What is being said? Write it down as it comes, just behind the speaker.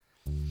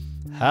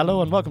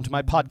Hello and welcome to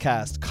my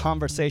podcast,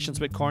 Conversations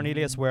with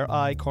Cornelius, where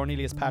I,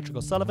 Cornelius Patrick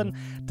O'Sullivan,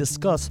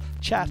 discuss,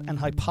 chat and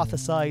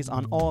hypothesize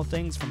on all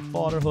things from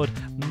fatherhood,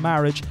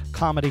 marriage,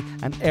 comedy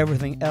and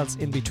everything else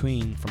in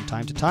between. From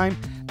time to time,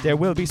 there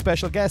will be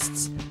special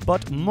guests,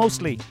 but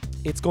mostly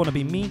it's going to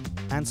be me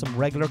and some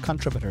regular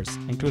contributors,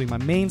 including my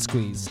main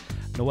squeeze,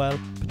 Noelle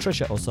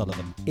Patricia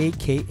O'Sullivan,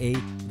 aka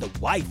the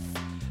wife.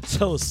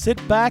 So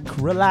sit back,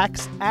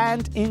 relax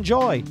and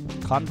enjoy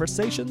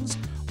Conversations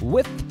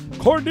with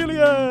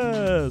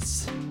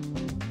Cornelius.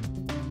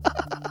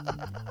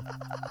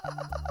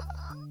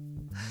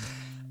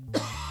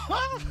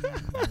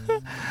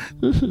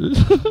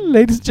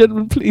 Ladies and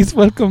gentlemen, please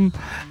welcome.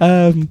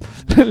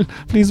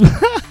 Please,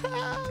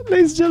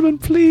 ladies and gentlemen,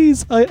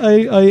 please.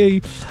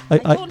 I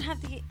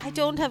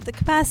don't have the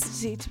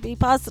capacity to be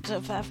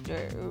positive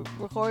after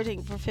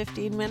recording for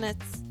 15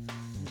 minutes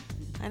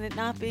and it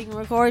not being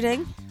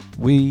recording.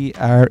 We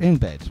are in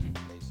bed.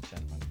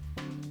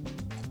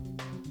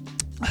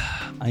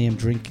 I am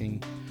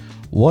drinking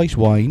white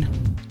wine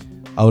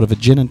out of a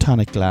gin and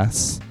tonic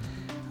glass.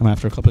 I'm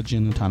after a couple of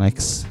gin and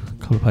tonics, a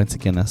couple of pints of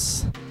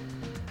Guinness,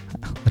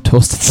 a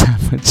toasted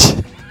sandwich.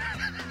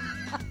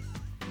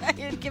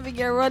 You're giving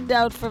your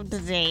rundown from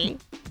today.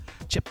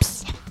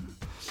 Chips.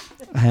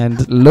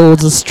 And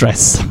loads of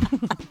stress.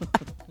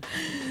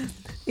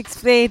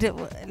 Explain it,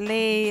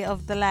 lay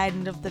of the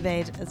land of the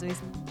bed as we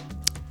speak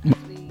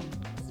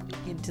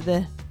into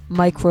the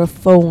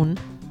microphone.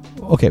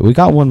 Okay, we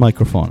got one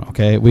microphone,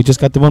 okay? We just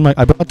got the one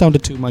I brought down to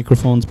two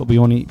microphones, but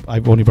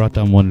I've only brought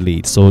down one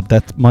lead, so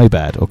that's my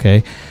bad,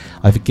 okay?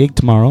 I have a gig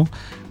tomorrow,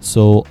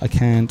 so I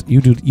can't.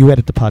 You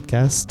edit the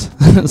podcast.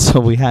 So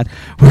we're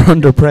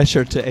under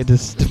pressure to edit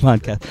the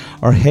podcast.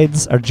 Our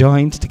heads are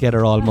joined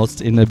together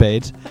almost in the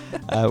bed.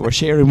 We're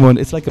sharing one.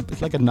 It's like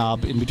a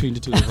knob in between the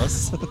two of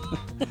us.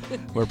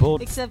 We're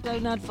both. Except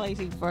I'm not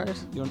fighting for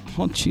it.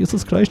 Oh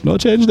Jesus Christ! No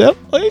change there.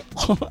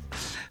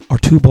 Our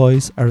two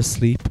boys are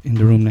asleep in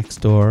the room next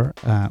door.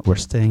 We're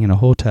staying in a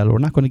hotel. We're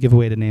not going to give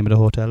away the name of the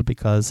hotel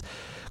because,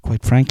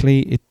 quite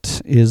frankly,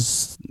 we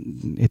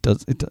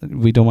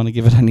don't want to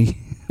give it any.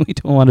 We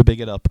don't want to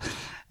big it up.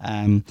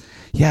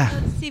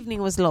 This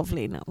evening was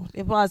lovely. No,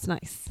 it was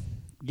nice.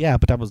 Yeah,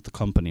 but that was the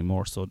company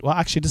more so. Well,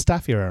 actually, the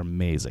staff here are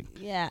amazing.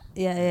 Yeah.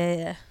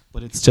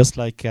 But it's just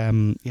like,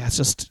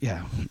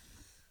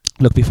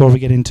 Look, before we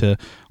get into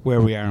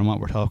where we are and what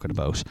we're talking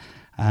about,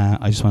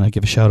 I just want to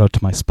give a shout out to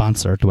my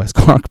sponsor, the West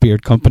Cork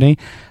Beard Company.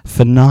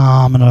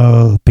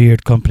 Phenomenal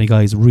beard company,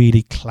 guys.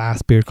 Really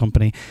class beard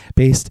company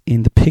based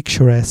in the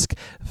picturesque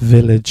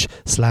village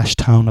 /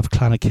 town of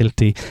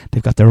Clonakilty.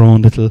 They've got their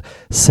own little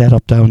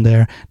setup down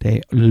there.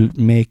 They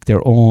make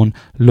their own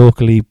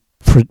local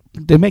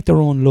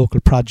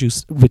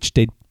produce, which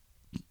they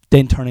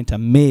then turn into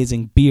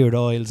amazing beard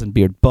oils and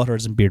beard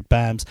butters and beard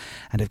balms.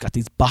 And they've got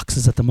these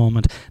boxes at the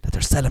moment that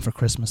they're selling for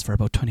Christmas for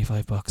about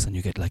 $25, and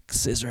you get like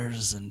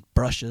scissors and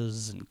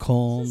brushes and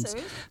combs.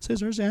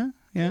 Scissors, yeah.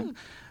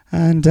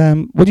 And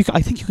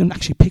I think you can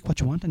actually pick what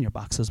you want on your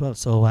box as well.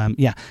 So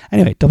anyway,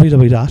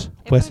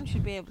 Everyone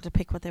should be able to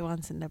pick what they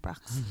want in their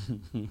box.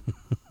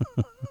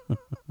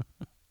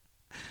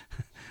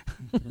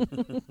 I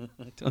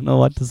don't know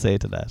what to say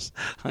to that.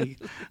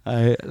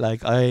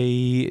 Yes. As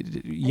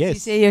you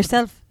say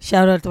yourself,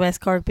 shout out to West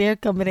Cork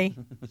Beard Company.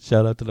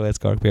 Shout out to the West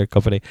Cork Beard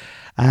Company.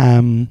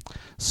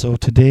 So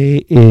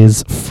today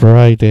is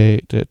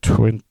Friday the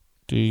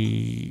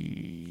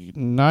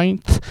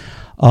 29th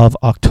of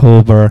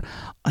October.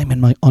 I'm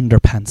in my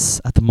underpants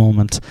at the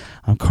moment.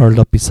 I'm curled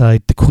up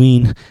beside the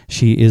Queen.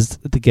 She is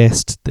the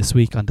guest this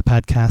week on the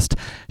podcast.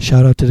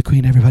 Shout out to the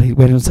Queen, everybody.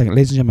 Wait a second.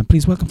 Ladies and gentlemen,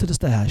 please welcome to the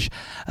stage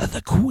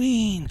the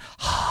Queen.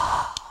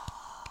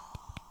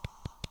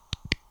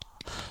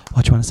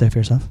 What do you want to say for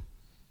yourself?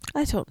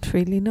 I don't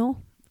really know.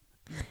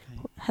 Okay.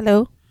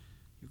 Hello?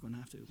 You're going to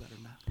have to do better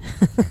than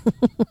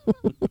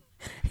that.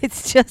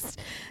 It's just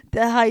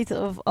the height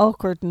of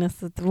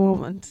awkwardness at the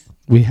moment.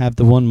 We have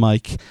the one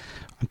mic.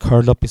 I'm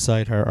curled up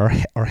beside her.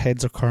 Our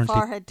heads are currently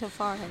forehead to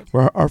forehead.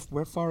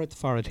 We're forehead to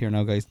forehead here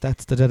now, guys.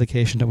 That's the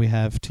dedication that we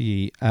have to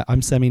you.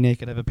 I'm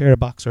semi-naked. I have a pair of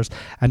boxers,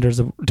 and there's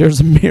a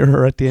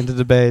mirror at the end of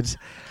the bed.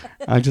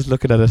 I'm just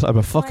looking at it. I'm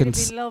a fucking. Might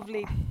have been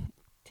lovely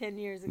 10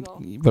 years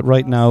ago. But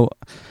right now,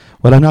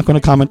 well, I'm not going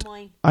to comment.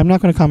 I'm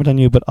not going to comment on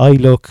you, but I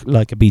look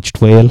like a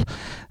beached whale,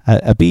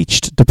 a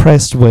beached,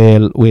 depressed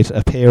whale with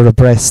a pair of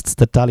breasts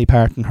that Dolly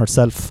Parton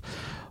herself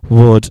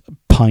would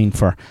pine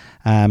for.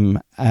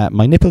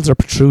 My nipples are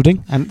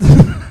protruding and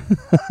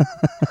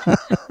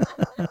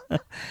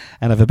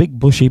and I have a big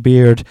bushy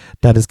beard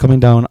that is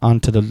coming down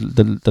onto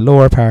the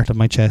lower part of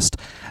my chest.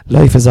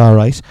 Life is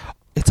alright.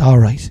 It's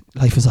alright.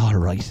 Life is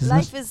alright, isn't it?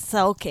 Life is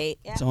okay.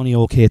 Yeah. It's only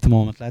okay at the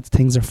moment, lads.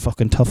 Things are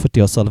fucking tough at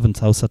the O'Sullivan's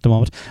house at the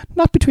moment.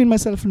 Not between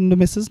myself and the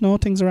missus. No,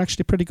 things are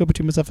actually pretty good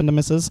between myself and the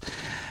missus.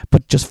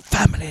 But just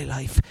family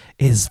life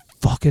is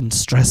fucking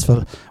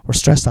stressful. We're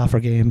stressed off our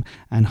game,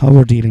 and how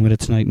we're dealing with it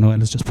tonight, Noelle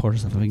has just poured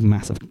herself a big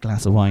massive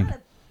glass of wine.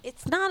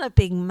 It's not a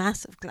big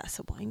massive glass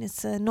of wine.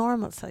 It's a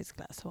normal sized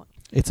glass of wine.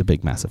 It's a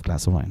big massive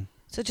glass of wine.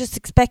 So just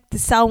expect the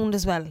sound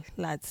as well,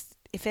 lads.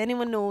 if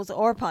anyone knows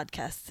our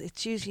podcasts,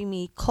 it's usually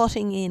me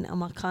cutting in on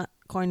what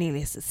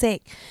Cornelius is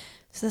saying.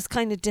 So it's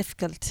kind of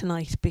difficult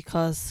tonight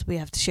because we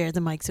have to share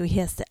the mic. So he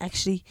has to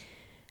actually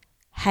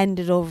hand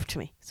it over to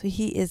me. So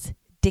he is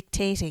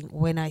dictating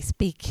when I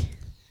speak.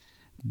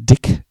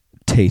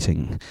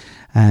 Dictating.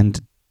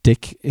 And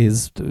dick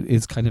is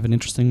kind of an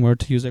interesting word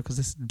to use there, because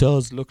this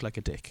does look like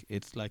a dick.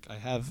 It's like I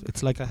have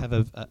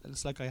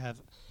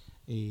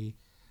a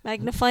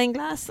magnifying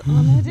glass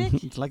on a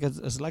dick. It's like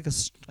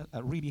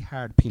a really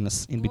hard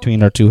penis in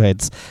between our two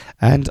heads,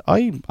 and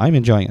I'm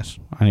enjoying it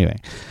anyway.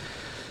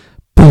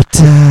 But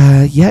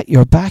yeah,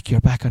 you're back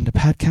on the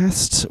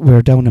podcast.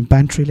 We're down in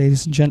Bantry,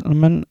 ladies and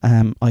gentlemen.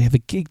 I have a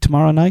gig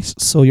tomorrow night,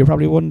 so you're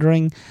probably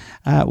wondering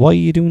why are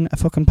you doing a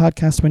fucking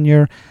podcast when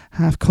you're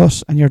half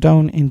cut and you're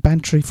down in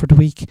Bantry for the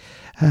week?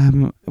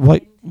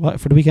 Why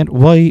for the weekend?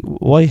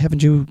 Why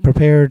haven't you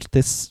prepared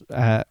this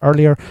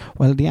earlier?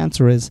 Well, the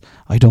answer is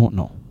I don't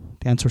know.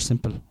 The answer is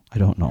simple. I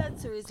don't know. The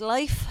answer is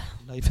life.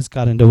 Life has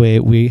got in the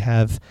way. We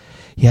have,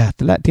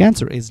 the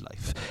answer is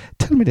life.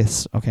 Tell me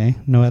this, okay,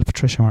 Noelle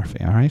Patricia Murphy,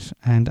 all right?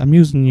 And I'm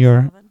using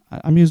your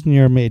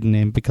maiden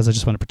name because I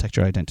just want to protect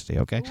your identity,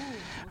 okay?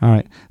 Ooh. All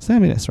right. So tell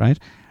me this, right?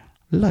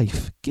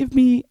 Life. Give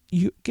me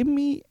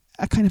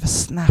a kind of a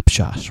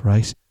snapshot,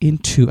 right? And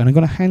I'm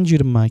going to hand you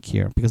the mic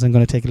here because I'm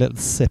going to take a little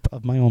sip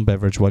of my own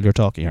beverage while you're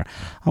talking here.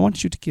 I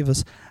want you to give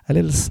us a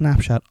little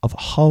snapshot of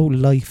how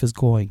life is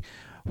going.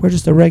 We're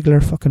just a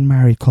regular fucking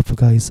married couple,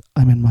 guys.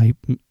 I'm in my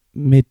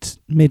mid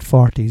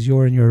 40s.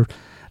 You're in your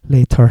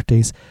late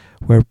 30s.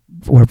 We're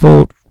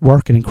both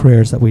working in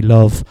careers that we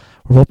love.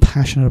 We're both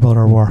passionate about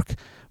our work.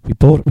 We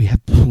both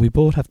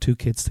have 2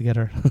 kids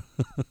together.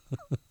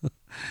 We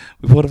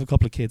both have a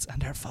couple of kids,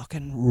 and they're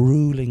fucking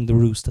ruling the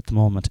roost at the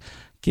moment.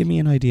 Give me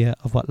an idea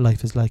of what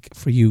life is like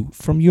for you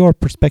from your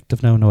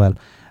perspective now, Noelle.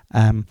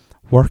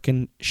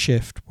 Working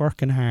shift,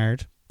 working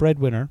hard,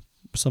 breadwinner,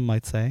 some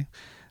might say.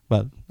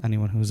 Well,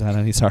 anyone who's had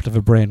any sort of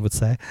a brain would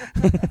say.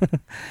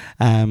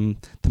 The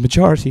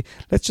majority,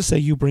 let's just say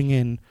you bring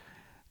in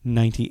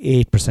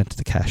 98% of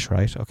the cash,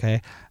 right?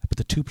 Okay, but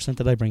the 2%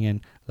 that I bring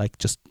in, like,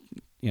 just,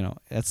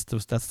 that's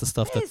the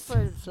stuff Pays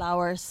for the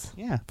flowers.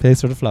 Yeah,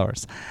 pays for the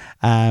flowers.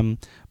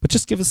 But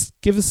just give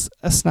us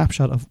a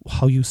snapshot of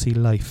how you see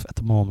life at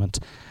the moment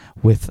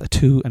with a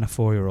 2 and a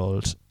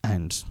 4-year-old,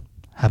 and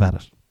have at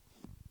it.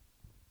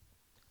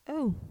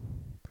 Oh,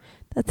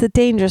 that's a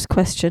dangerous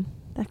question.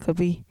 That could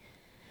be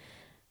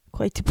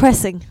quite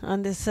depressing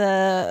on this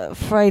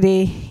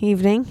Friday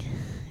evening.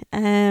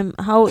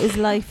 How is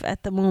life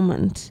at the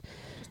moment?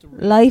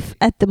 Life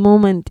at the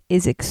moment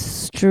is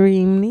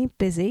extremely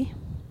busy.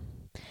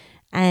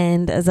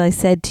 And as I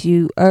said to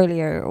you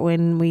earlier,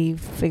 when we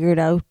figured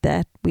out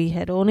that we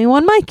had only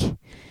one mic,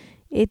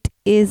 it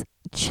is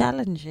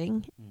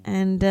challenging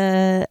and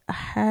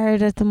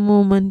hard at the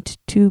moment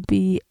to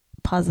be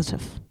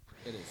positive.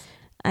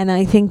 And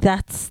I think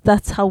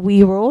that's how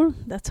we roll.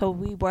 That's how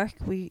we work.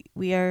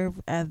 We are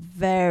a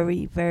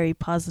very, very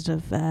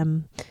positive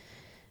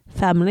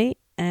family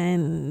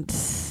and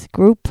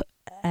group.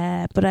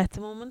 But at the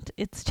moment,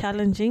 it's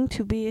challenging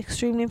to be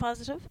extremely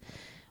positive.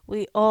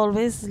 We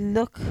always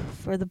look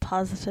for the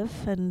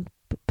positive and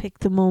pick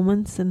the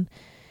moments and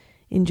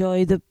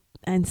enjoy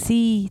and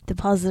see the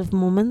positive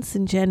moments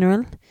in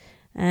general.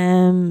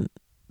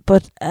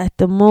 But at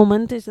the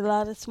moment, there's a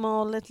lot of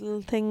small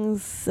little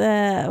things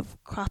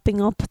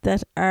cropping up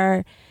that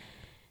are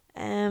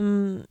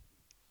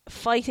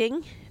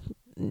fighting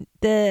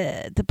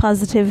the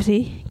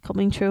positivity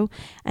coming through.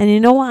 And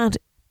you know what?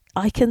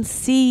 I can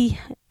see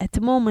at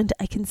the moment,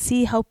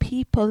 how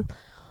people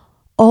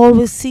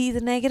always see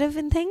the negative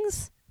in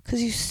things,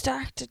 because you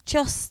start to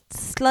just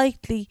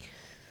slightly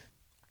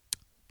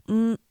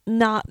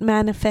not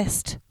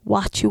manifest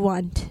what you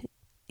want.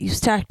 You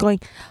start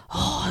going,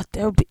 oh,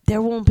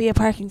 there won't be a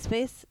parking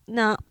space.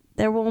 No,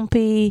 there won't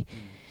be.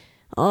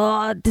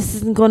 Oh, this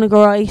isn't going to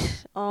go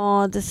right.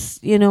 Oh,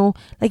 this,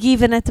 like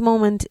even at the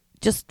moment,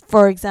 just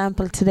for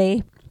example,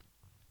 today,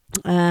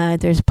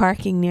 there's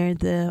parking near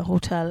the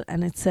hotel,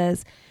 and it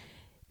says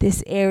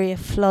this area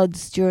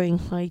floods during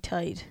high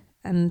tide.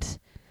 And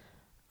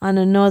on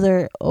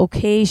another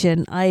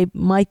occasion, I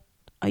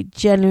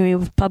genuinely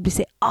would probably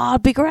say, oh, it'll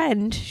be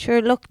grand.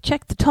 Sure, look,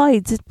 check the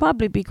tides. It'd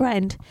probably be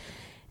grand.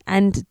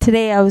 And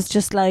today I was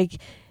just like,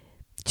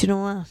 do you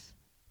know what?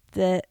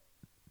 The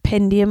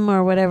pendulum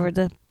or whatever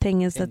the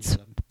thing is, that's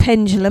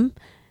pendulum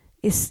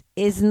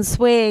isn't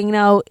swaying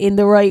now in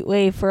the right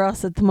way for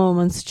us at the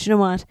moment. So do you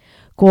know what?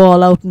 Go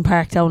all out and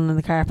park down in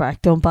the car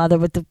park. Don't bother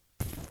with the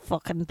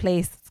fucking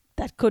place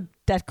that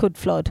could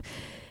flood.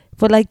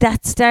 But like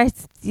that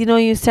starts,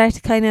 you start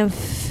to kind of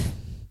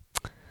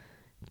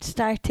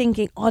start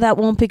thinking, oh, that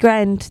won't be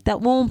grand. That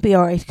won't be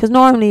alright. Because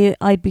normally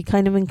I'd be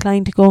kind of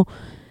inclined to go,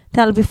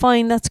 that'll be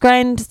fine, that's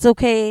grand, it's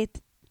okay, it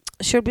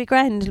should be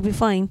grand, it'll be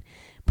fine.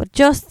 But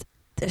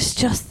there's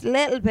just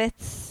little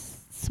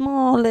bits,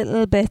 small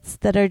little bits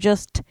that are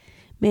just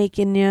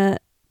making you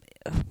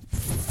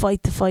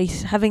fight the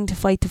fight, having to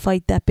fight the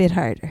fight that bit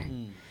harder.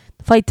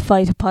 Fight the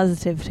fight of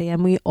positivity,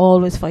 and we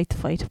always fight the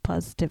fight of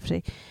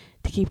positivity.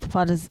 to keep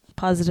the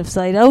positive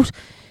side out.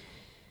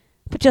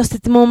 But just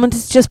at the moment,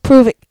 it's just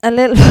proving a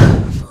little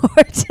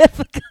more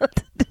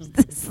difficult.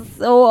 This is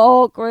so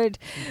awkward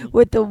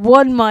with the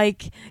one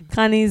mic.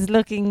 Connie's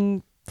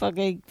looking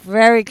fucking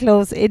very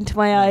close into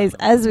my eyes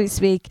as we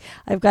speak.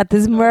 I've got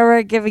this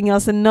mirror giving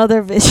us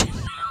another vision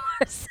of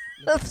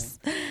ourselves.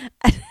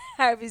 And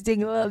Harvey's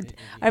doing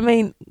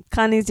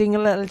Connie's doing a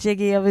little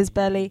jiggy of his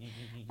belly.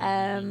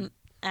 And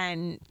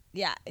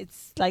yeah,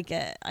 it's like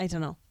I don't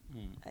know.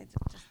 I just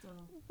don't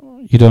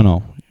know. You don't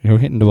know. You're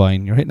hitting the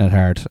wine. You're hitting it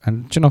hard.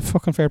 And,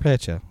 fucking fair play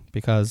to you.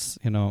 Because,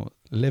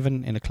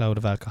 living in a cloud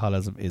of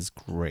alcoholism is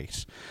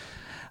great.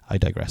 I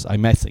digress.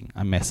 I'm messing.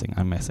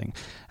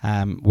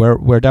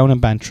 We're down in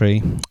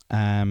Bantry.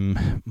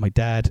 My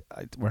dad,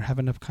 we're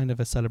having a kind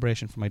of a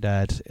celebration for my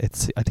dad.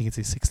 I think it's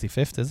his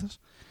 65th, is it?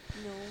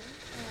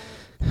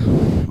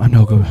 No. I'm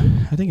no good.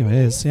 I think it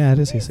is. Yeah, it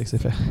is his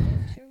 65th.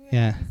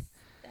 Yeah.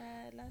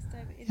 Last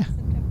time in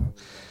September.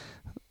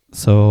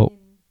 So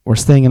we're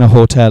staying in a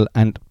hotel,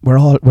 and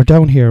we're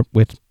down here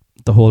with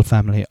the whole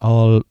family,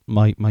 all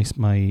my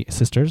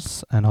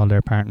sisters and all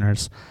their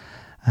partners,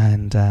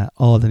 and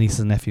all the nieces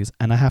and nephews.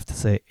 And I have to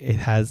say, it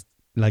has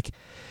I'm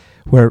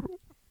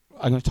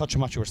going to touch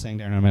on what you were saying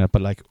there in a minute,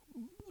 but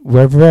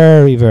we're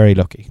very, very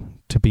lucky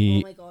to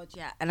be. Oh my God,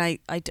 yeah. And I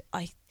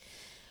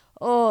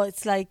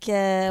it's like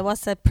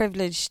what's that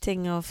privilege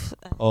thing of?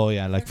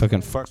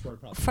 Fucking first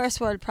world problems.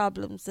 First world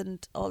problems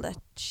and all that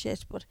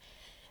shit, but.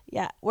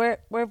 Yeah, we're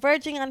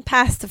verging on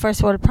past the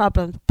first world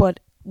problems,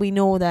 but we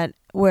know that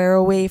we're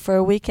away for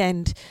a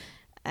weekend,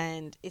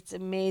 and it's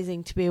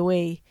amazing to be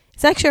away.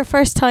 It's actually our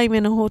first time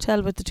in a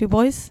hotel with the two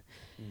boys,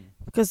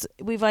 because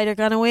we've either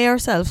gone away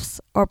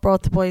ourselves or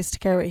brought the boys to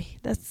Kerry.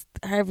 That's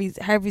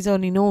Harvey's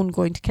only known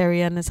going to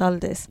Kerry on his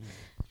holidays.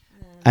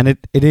 And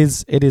it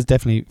is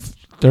definitely,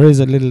 there is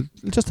a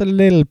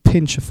little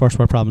pinch of first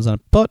world problems on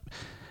it, but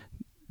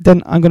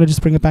then I'm going to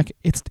just bring it back.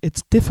 It's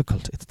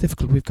difficult.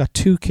 We've got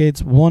two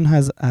kids. One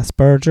has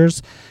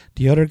Asperger's.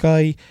 The other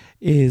guy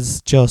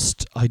is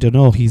just, I don't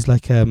know. He's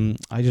like,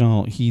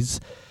 he's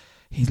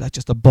like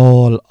just a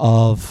ball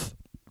of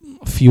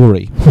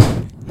fury,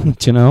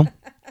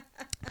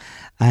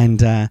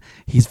 And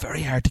he's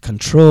very hard to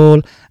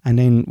control. And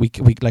then we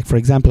like, for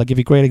example, I'll give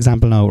you a great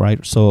example now,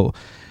 right? So,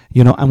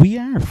 and we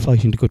are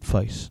fighting the good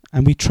fight.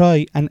 And we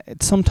try, and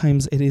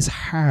sometimes it is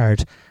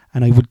hard.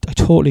 And I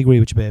totally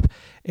agree with you, babe.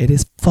 It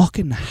is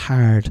fucking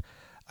hard.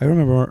 I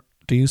remember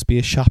there used to be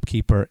a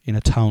shopkeeper in a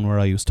town where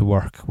I used to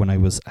work when I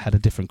had a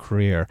different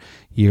career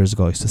years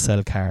ago. I used to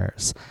sell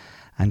cars.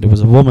 And there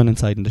was a woman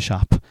inside in the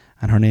shop,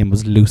 and her name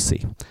was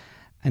Lucy.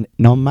 And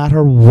no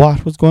matter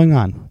what was going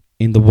on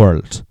in the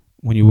world,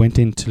 when you went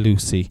into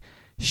Lucy,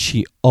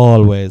 she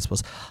always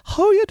was,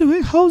 how are you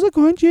doing? How's it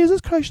going?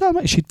 Jesus Christ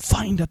Almighty. She'd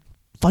find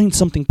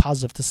something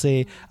positive to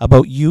say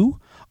about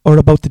you, or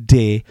about the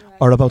day,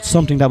 or about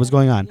something that was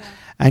going on.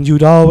 And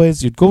you'd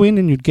go in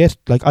and you'd get,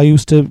 like,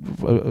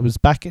 it was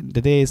back in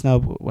the days now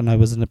when I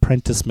was an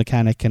apprentice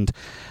mechanic, and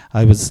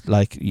I was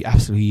like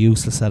absolutely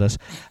useless at it.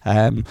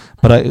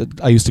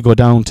 But I used to go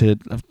down to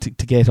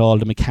get all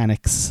the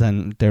mechanics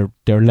and their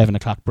 11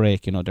 o'clock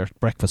break, their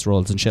breakfast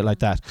rolls and shit like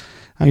that.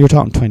 And you're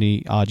talking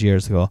 20 odd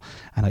years ago,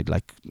 and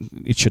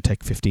it should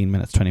take 15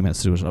 minutes, 20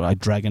 minutes to do it. I'd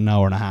drag an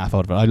hour and a half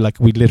out of it.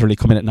 We'd literally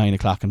come in at 9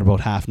 o'clock, and about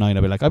 9:30,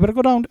 I'd be like, I better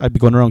go down. I'd be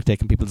going around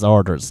taking people's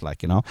orders, and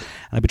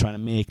I'd be trying to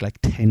make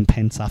 10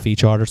 pence off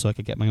each order so I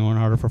could get my own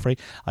order for free.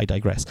 I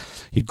digress.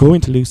 You'd go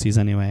into Lucy's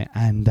anyway,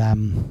 and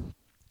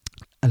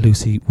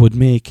Lucy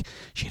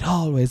she'd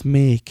always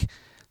make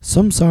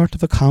some sort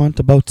of a comment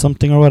about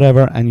something or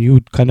whatever, and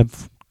you'd kind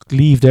of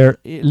leave there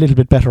a little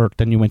bit better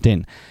than you went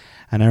in.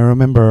 And I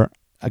remember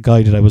a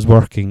guy that I was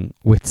working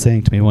with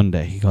saying to me one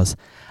day, he goes,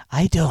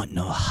 I don't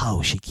know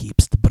how she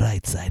keeps the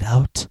bright side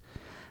out.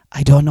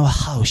 I don't know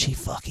how she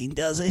fucking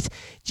does it.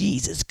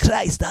 Jesus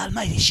Christ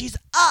Almighty, she's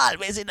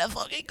always in a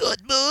fucking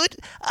good mood.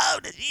 How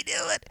does she do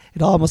it?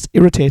 It almost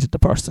irritated the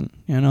person,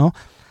 And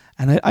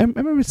I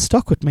remember it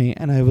stuck with me,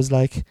 and I was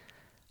like,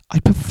 I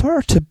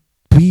prefer to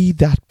be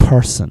that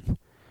person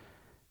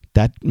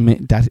that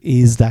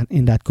is that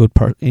in that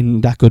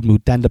good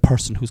mood than the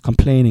person who's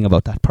complaining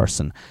about that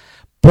person.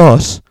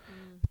 But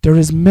there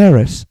is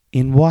merit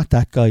in what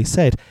that guy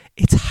said.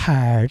 It's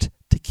hard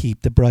to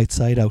keep the bright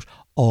side out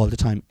all the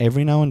time.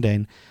 Every now and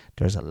then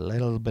there's a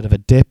little bit of a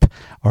dip,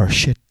 or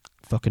shit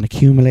fucking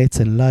accumulates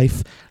in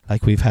life.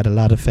 Like we've had a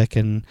lot of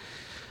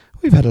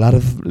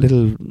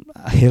little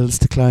hills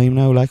to climb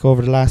now,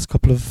 over the last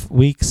couple of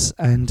weeks,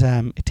 and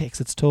it takes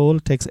its toll.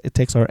 It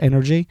takes our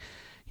energy.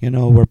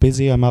 We're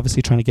busy. I'm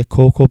obviously trying to get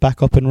Coco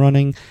back up and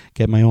running,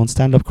 get my own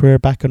stand-up career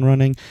back and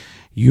running.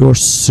 You're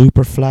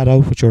super flat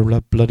out with your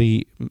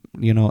bloody,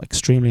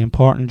 extremely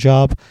important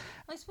job.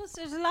 I suppose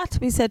there's a lot to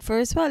be said for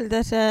as well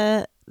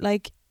that,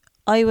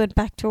 I went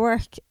back to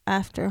work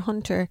after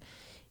Hunter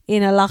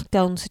in a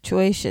lockdown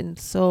situation,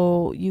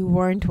 so you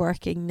weren't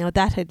working. Now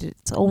that had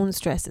its own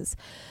stresses,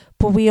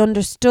 but we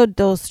understood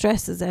those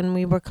stresses and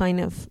we were kind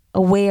of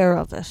aware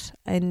of it.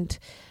 And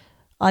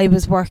I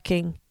was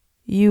working,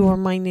 you were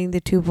minding the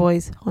two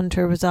boys.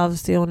 Hunter was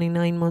obviously only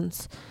 9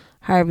 months.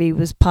 Harvey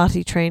was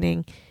potty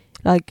training.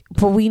 Like,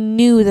 but we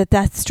knew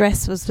that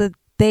stress was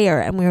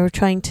there, and we were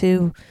trying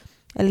to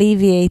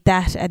alleviate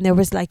that, and there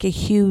was like a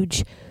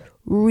huge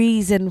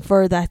reason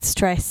for that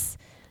stress.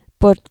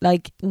 But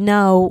like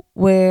now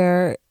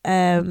we're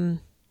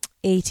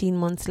 18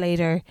 months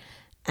later,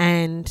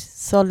 and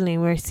suddenly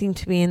we seem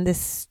to be in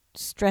this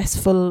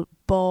stressful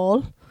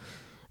ball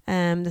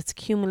that's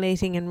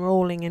accumulating and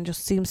rolling, and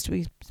just seems to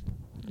be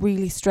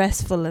really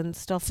stressful, and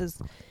stuff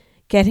is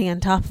getting on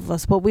top of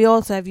us. But we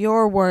also have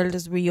your world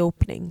is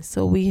reopening,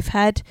 so we've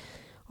had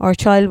our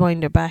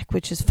childminder back,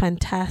 which is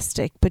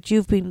fantastic, but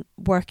you've been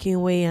working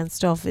away on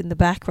stuff in the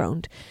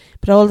background,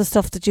 but all the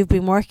stuff that you've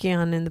been working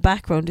on in the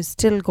background is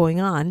still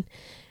going on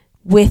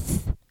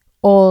with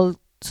all,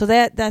 so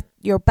that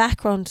your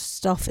background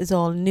stuff is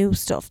all new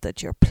stuff,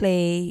 that your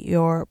play,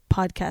 your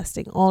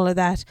podcasting, all of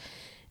that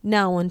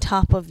now on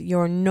top of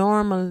your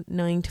normal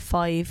 9 to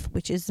 5,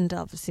 which isn't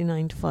obviously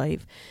 9 to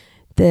 5,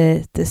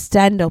 the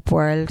stand-up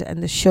world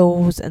and the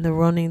shows and the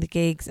running the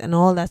gigs and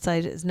all that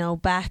side is now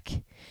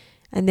back.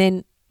 And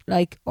then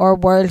like our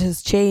world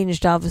has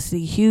changed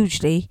obviously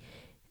hugely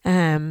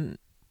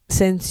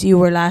since we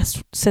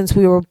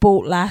were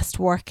both last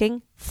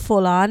working,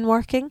 full on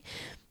working.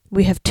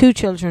 We have 2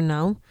 children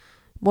now.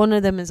 One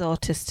of them is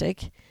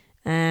autistic,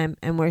 and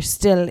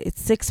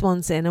it's 6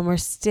 months in and we're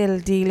still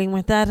dealing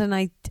with that. And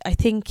I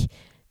think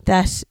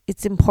that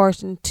it's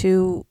important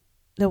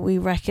that we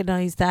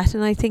recognise that,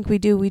 and I think we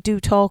do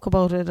talk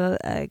about it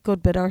a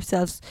good bit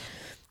ourselves.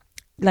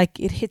 Like,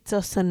 it hits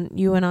us, and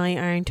you and I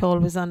aren't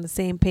always on the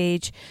same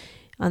page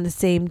on the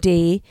same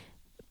day.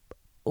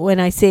 When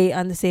I say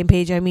on the same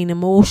page, I mean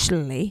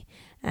emotionally.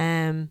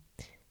 I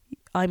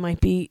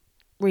might be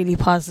really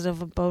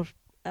positive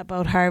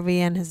about Harvey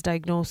and his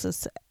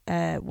diagnosis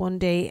one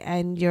day,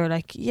 and you're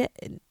like, yeah,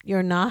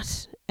 you're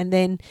not. And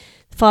then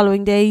the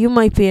following day you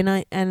might be,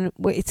 and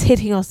it's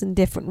hitting us in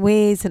different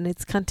ways, and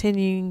it's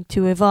continuing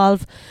to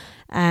evolve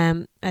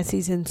as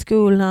he's in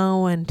school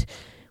now, and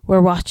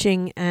we're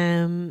watching.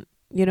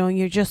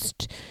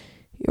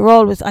 You're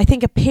always, I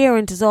think a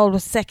parent is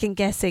always second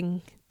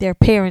guessing their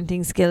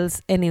parenting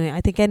skills anyway.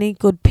 I think any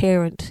good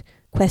parent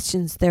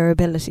questions their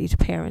ability to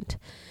parent.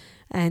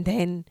 And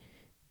then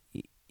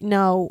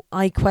now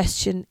I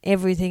question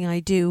everything I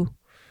do,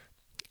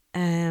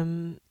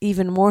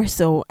 even more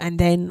so. And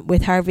then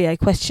with Harvey, I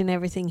question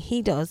everything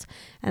he does.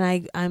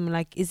 And I'm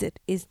like, is that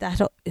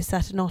an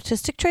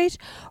autistic trait,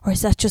 or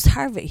is that just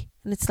Harvey?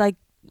 And it's like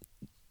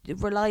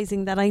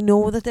realizing that I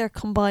know that they're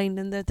combined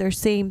and that they're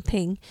same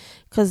thing,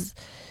 because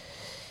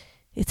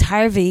it's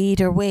Harvey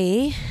either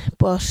way,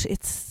 but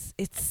it's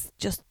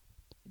just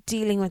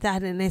dealing with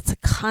that, and it's a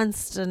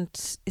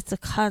constant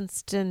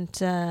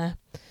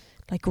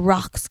like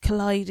rocks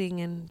colliding,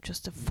 and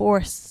just a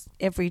force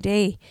every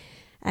day.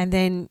 And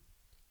then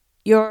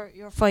you're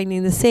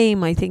finding the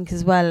same, I think,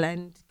 as well,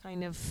 and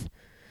kind of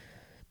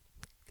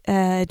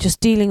just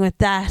dealing with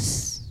that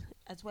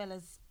as well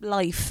as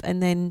life.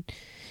 And then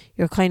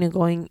you're kind of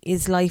going,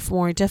 is life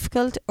more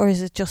difficult, or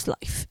is it just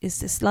life? Is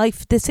this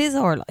life? This is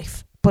our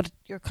life. But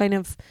you're kind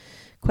of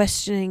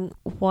questioning,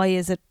 why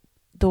is it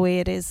the way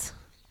it is?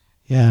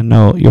 Yeah,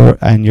 no, you're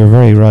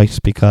very right,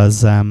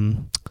 because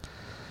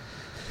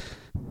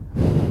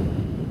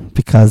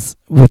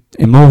with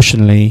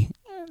emotionally,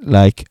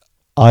 like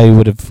I'm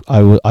going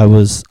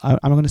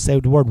to say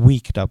the word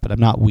weak now, but I'm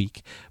not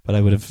weak, but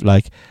I would have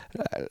like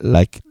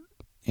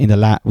in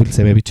the we'll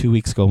say maybe 2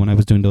 weeks ago, when I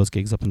was doing those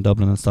gigs up in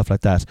Dublin and stuff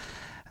like that,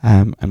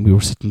 and we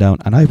were sitting down,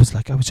 and I was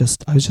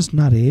just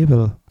not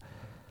able.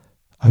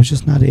 I was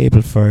just not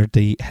able for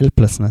the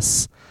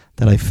helplessness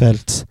that I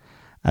felt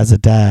as a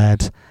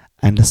dad,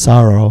 and the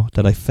sorrow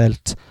that I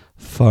felt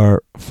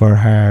for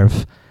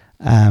Harv.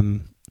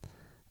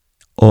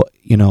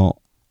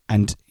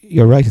 And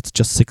you're right, it's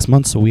just 6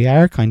 months, so we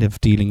are kind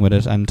of dealing with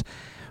it, and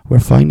we're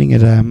finding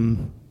it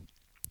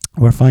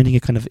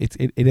kind of,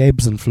 it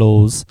ebbs and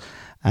flows,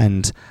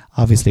 and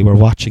obviously we're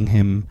watching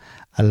him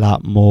a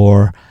lot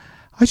more.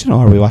 I don't know,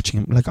 are we watching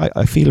him? Like,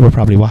 I feel we're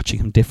probably watching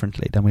him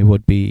differently than we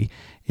would be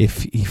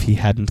if he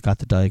hadn't got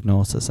the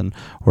diagnosis, and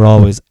we're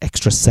always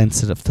extra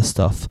sensitive to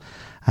stuff.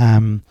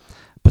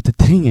 But the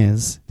thing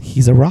is,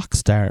 he's a rock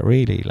star,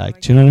 really.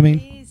 Like, do you know what I mean?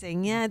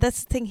 Amazing, yeah.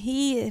 That's the thing.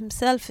 He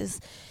himself is,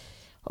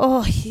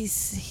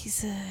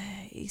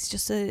 he's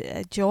just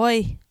a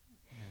joy.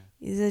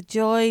 He's a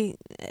joy,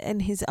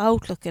 and his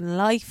outlook in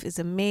life is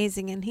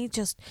amazing. And he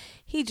just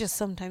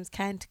sometimes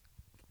can't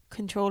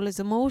control his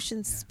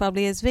emotions. It's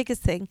probably his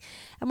biggest thing.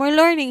 And we're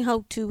learning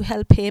how to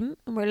help him,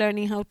 and we're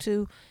learning how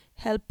to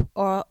help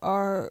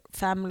our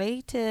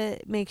family to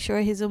make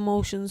sure his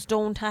emotions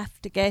don't have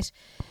to get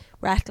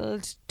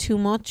rattled too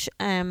much.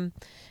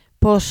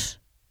 But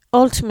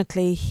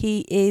ultimately,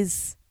 he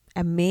is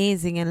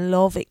amazing and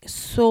loving,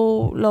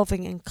 so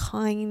loving and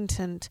kind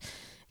and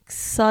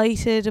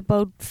excited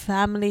about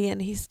family.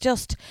 And he's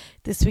just,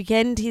 this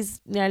weekend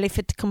he's nearly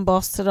fit to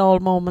combust at all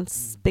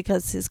moments,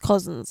 because his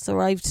cousins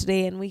arrived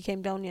today and we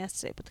came down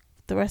yesterday, but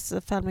The rest of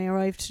the family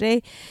arrived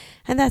today,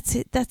 and that's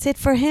it. That's it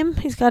for him.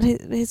 He's got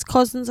his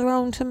cousins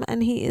around him,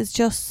 and he is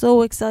just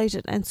so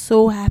excited and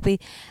so happy.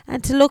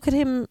 And to look at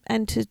him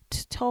and to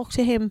talk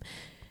to him,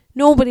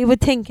 nobody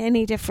would think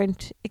any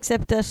different,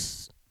 except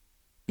that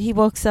he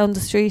walks down the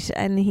street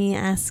and he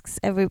asks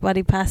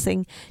everybody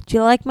passing, "Do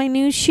you like my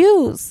new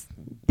shoes?"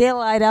 They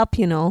light up,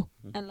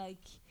 and like,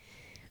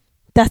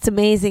 that's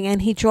amazing.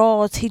 And he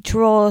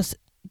draws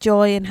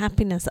joy and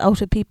happiness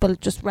out of people,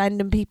 just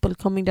random people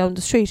coming down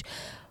the street.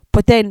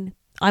 But then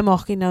I'm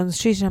walking down the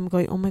street and I'm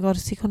going, oh my God,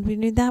 is he going to be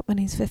doing that when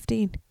he's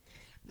 15?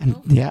 And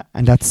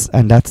and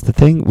that's the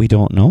thing, we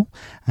don't know.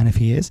 And if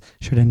he is,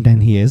 sure,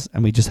 then he is,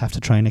 and we just have to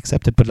try and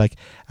accept it. But like,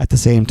 at the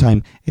same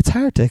time, it's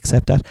hard to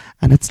accept that.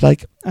 And it's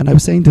like, and I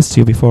was saying this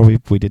to you before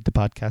we did the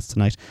podcast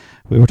tonight.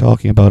 We were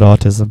talking about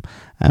autism,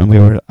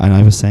 and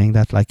I was saying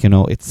that, like,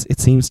 it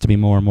seems to be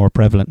more and more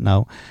prevalent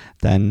now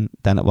than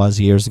it was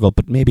years ago.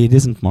 But maybe it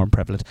isn't more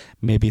prevalent.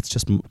 Maybe it's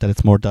just that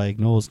it's more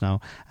diagnosed now,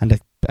 and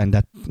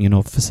that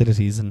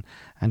facilities and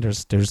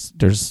there's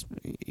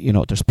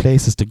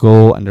places to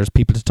go, and there's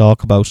people to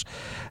talk about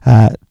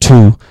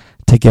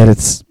to get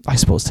it, I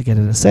suppose, to get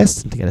it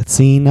assessed and to get it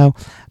seen now.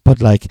 But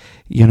like,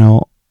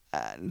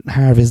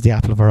 Harv is the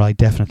apple of our eye,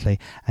 definitely.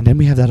 And then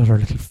we have that other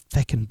little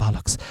feckin'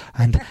 bollocks,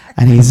 and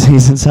he's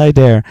inside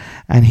there,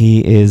 and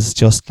he is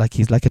just like,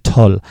 he's like a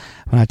tull.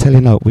 When I tell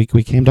you now, we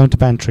came down to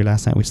Bantry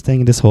last night. We're staying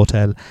in this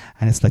hotel,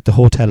 and it's like the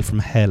hotel from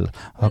hell.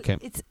 Okay.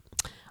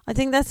 I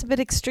think that's a bit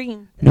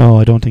extreme. No,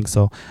 I don't think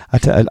so.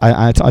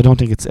 I don't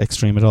think it's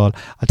extreme at all.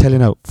 I'll tell you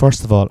now,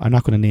 first of all, I'm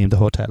not going to name the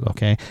hotel,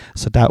 okay?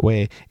 So that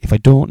way, if I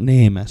don't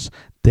name it,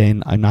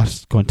 then I'm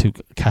not going to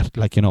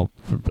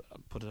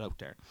put it out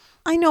there.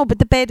 I know, but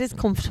the bed is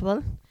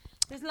comfortable.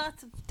 There's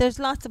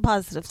lots of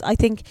positives. I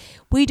think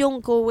we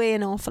don't go away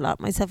an awful lot,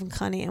 myself and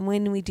Connie, and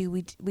when we do,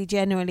 we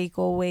generally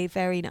go away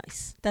very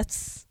nice.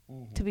 That's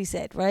to be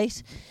said,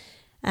 right?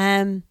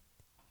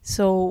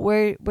 So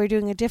we're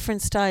doing a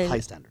different style. High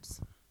standards.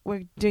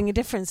 We're doing a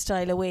different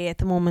style away at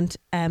the moment,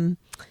 and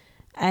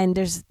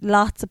there's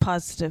lots of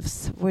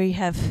positives. We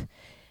have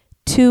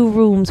 2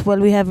 rooms. Well,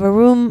 we have a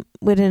room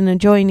with an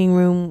adjoining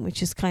room,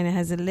 which is kind of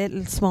has a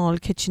little small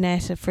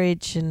kitchenette, a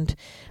fridge and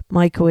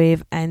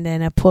microwave, and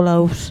then a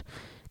pull-out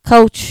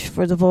couch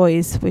for the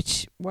boys,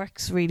 which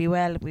works really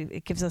well.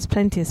 It gives us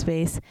plenty of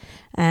space,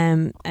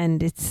 and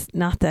it's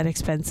not that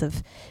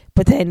expensive.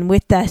 But then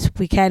with that,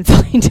 we can't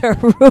find our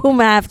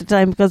room half the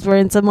time because we're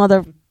in some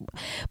other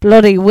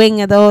bloody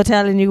wing of the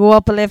hotel, and you go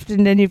up a lift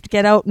and then you have to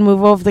get out and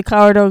move over the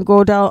corridor and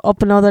go down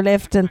up another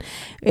lift, and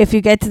if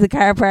you get to the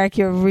car park,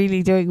 you're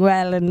really doing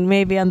well, and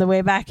maybe on the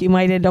way back you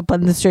might end up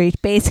on the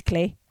street,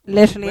 basically,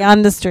 literally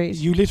on the street.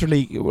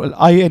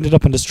 I ended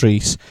up on the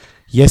street.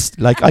 Yes,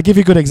 like, I give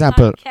you a good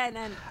example. Ken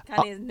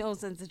has no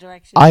sense of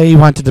direction. I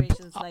wanted to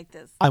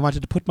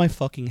to put my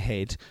fucking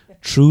head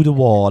through the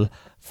wall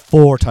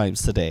 4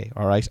 times today,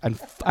 all right,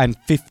 and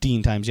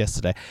 15 times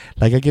yesterday.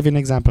 Like, I give you an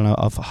example now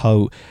of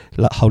how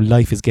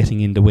life is getting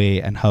in the way,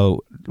 and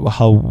how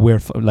we're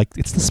like,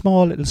 it's the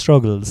small little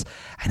struggles,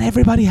 and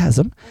everybody has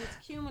them,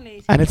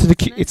 and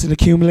it's an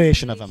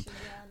accumulation of them.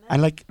 And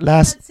like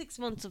last 6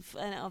 months of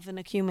an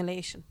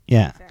accumulation.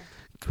 Yeah.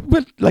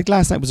 Well, like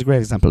last night was a great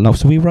example. No,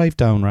 so we arrived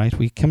down, right?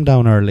 We come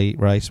down early,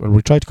 right? Well,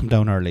 we tried to come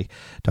down early,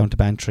 down to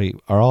Bantry.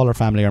 All our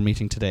family are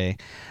meeting today,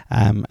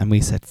 and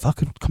we said,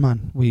 "Fuck it, come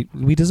on, we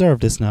deserve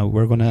this now.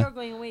 We're gonna." You're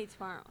going away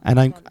tomorrow, and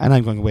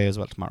I'm going away as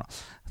well tomorrow.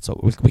 So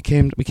we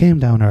came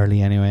down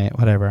early anyway,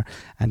 whatever.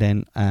 And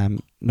then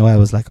Noelle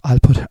was like, "I'll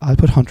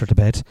put Hunter to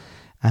bed,"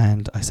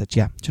 and I said,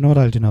 "Yeah. Do you know what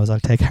I'll do now? Is I'll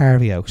take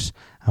Harvey out,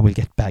 and we'll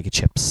get a bag of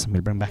chips, and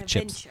we'll bring back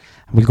chips.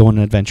 And we'll go on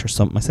an adventure."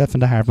 So myself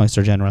and the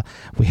Harvemeister General,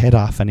 we head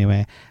off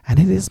anyway, and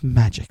it is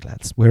magic,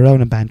 lads. We're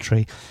out in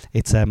Bantry.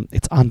 It's on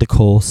the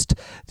coast.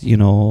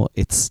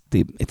 It's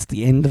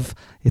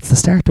the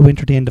start of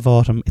winter, the end of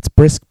autumn. It's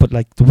brisk, but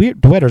like the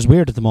weather's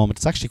weird at the moment.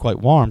 It's actually quite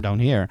warm down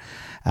here.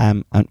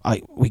 And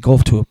we go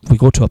to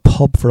a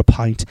pub for a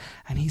pint,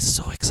 and he's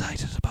so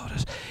excited about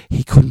it.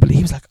 He couldn't believe.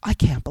 He was like, "I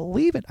can't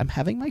believe it. I'm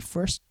having my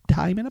first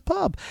time in a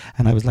pub."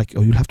 And I was like,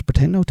 "Oh, you'll have to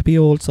pretend now to be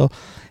old." So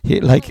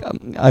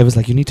I was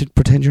like, "You need to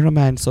pretend you're a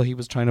man." So he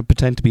was trying to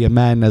pretend to be a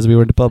man as we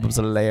were in the pub. It was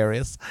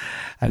hilarious.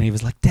 And he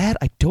was like, "Dad,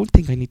 I don't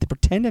think I need to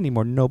pretend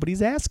anymore.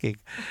 Nobody's asking."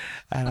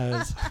 And I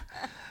was...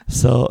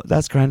 So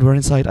that's grand. We're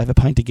inside. I have a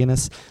pint of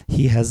Guinness.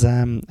 He has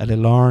a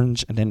little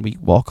orange, and then we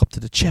walk up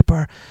to the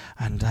chipper,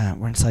 and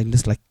we're inside. And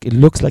this, like, it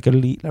looks like a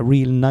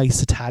real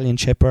nice Italian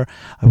chipper.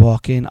 I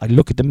walk in, I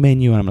look at the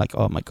menu, and I'm like,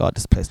 "Oh my God,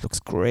 this place looks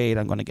great.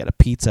 I'm going to get a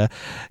pizza,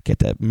 get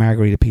the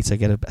margarita pizza,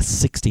 get a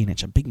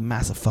 16-inch, a big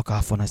massive fuck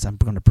off one." I said, "I'm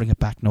going to bring it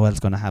back. Noelle's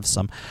going to have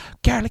some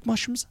garlic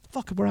mushrooms."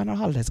 Fuck it, we're on our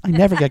holidays. I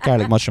never get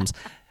garlic mushrooms.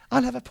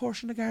 I'll have a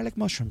portion of garlic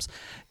mushrooms.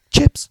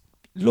 Chips.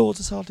 Loads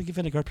of salt and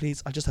vinegar,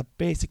 please. I'll just have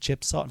basic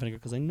chips, salt and vinegar,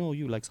 because I know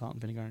you like salt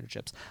and vinegar in your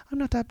chips. I'm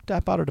not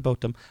that bothered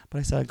about them, but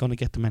I said I'm going to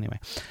get them anyway.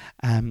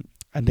 And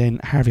then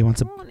Harvey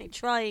wants We're only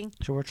trying.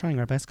 So we're trying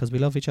our best because we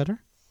love each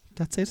other.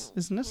 That's it,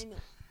 isn't it?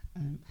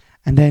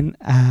 And then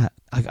I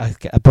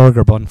get a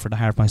burger bun for the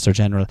Hardmeister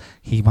General.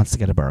 He wants to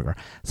get a burger.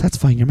 So that's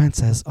fine. Your man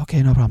says,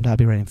 okay, no problem, that'll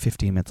be ready in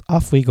 15 minutes.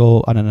 Off we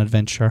go on an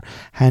adventure,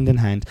 hand in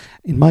hand.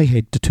 In my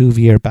head, the two of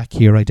you are back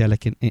here,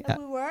 idyllic. We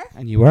were.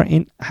 And you were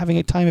in having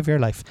a time of your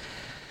life.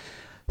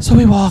 So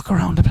we walk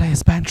around the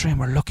place, bantering,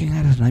 we're looking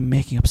at it, and I'm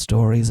making up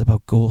stories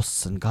about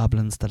ghosts and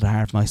goblins to the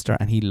Hardmeister,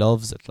 and he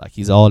loves it. Like,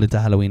 he's all into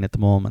Halloween at the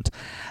moment.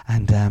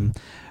 And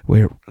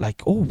we're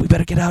like, oh, we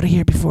better get out of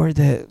here before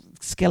the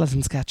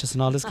skeletons catch us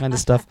and all this kind of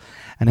stuff.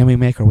 And then we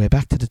make our way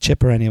back to the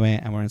chipper anyway,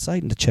 and we're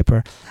inside in the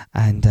chipper,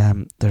 and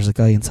there's a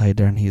guy inside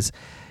there, and he's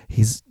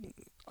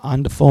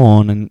on the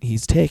phone, and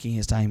he's taking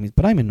his time,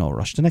 but I'm in no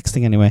rush. The next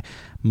thing anyway,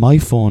 my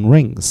phone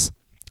rings,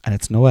 and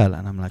it's Noelle,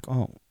 and I'm like,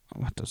 oh,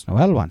 what does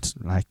Noelle want?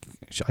 Like,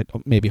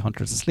 maybe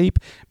Hunter's asleep.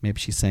 Maybe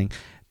she's saying,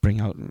 bring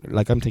out,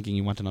 like, I'm thinking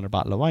you want another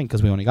bottle of wine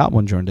because we only got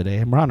one during the day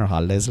and we're on our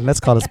holidays. Let's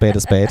call a spade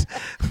a spade.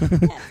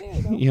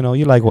 You know,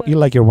 you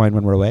like your wine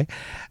when we're away,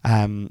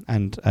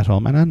 and at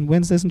home, and on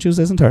Wednesdays and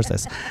Tuesdays and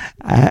Thursdays,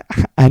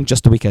 and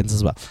just the weekends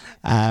as well.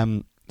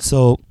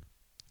 So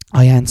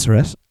I answer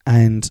it,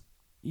 and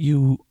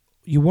you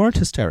weren't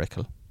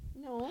hysterical.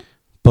 No.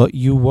 But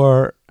you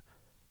were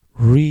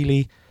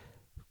really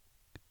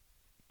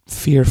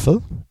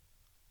fearful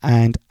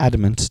and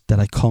adamant that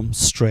I come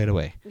straight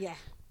away. Yeah.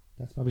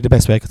 That's probably the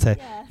best way I could say.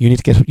 Yeah. You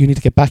need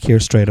to get back here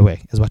straight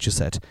away, is what you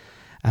said.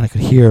 And I could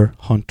hear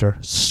Hunter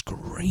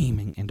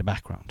screaming in the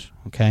background.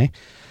 Okay?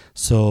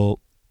 So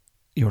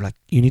you were like,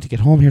 you need to get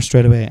home here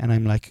straight away. And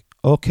I'm like,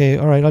 okay,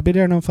 all right, I'll be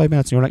there now in 5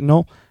 minutes. And you're like,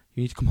 no,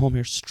 you need to come home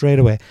here straight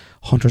away.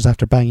 Hunter's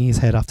after banging his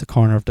head off the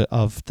corner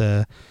of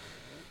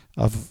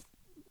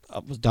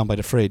was down by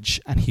the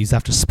fridge, and he's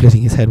after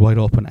splitting his head wide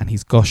open, and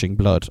he's gushing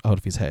blood out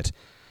of his head.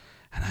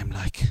 And I'm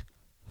like,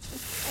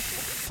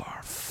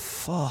 for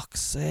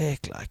fuck's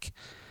sake, like,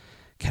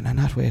 can I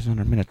not wait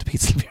another minute? The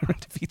pizza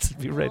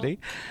will be ready,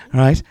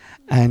 right?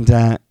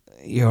 And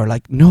you're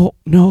like, no,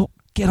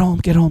 get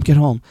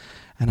home.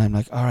 And I'm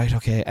like, all right,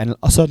 okay. And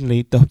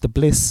suddenly the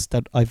bliss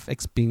that I've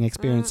been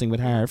experiencing with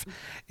Harv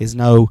is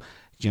now,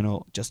 you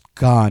know, just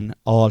gone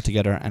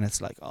altogether. And it's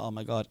like, oh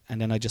my God.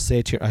 And then I just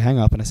say I hang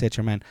up and I say to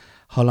your man,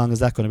 how long is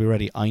that going to be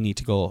ready? I need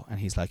to go. And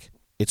he's like,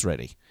 it's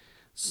ready.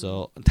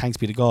 So thanks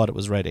be to God it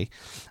was ready.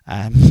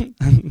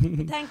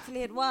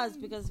 Thankfully it was,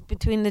 because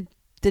between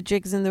the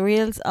jigs and the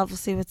reels,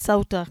 obviously with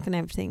South Dock and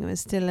everything, it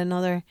was still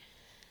another,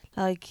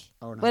 like,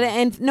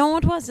 no,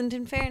 it wasn't.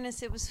 In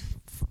fairness, it was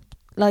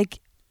like,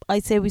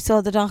 I'd say we saw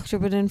the doctor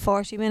within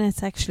 40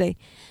 minutes actually.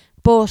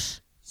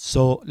 But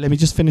so let me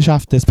just finish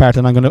off this part,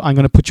 and I'm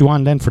gonna put you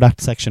on then for that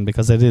section,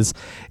 because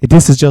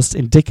this is just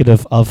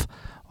indicative of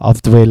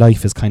the way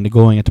life is kind of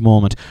going at the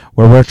moment,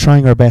 where we're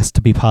trying our best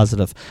to be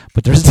positive,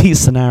 but there's these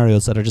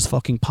scenarios that are just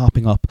fucking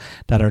popping up,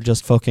 that are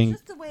just fucking...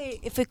 Just the way,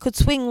 if it could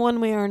swing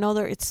one way or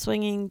another, it's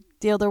swinging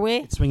the other way.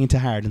 It's swinging to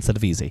hard instead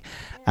of easy.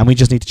 Yeah. And we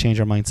just need to change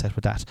our mindset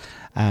with that.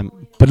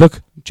 But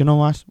look, do you know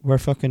what? We're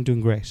fucking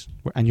doing great.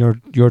 And you're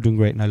doing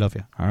great, and I love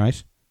you,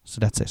 alright? So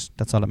that's it.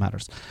 That's all that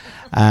matters.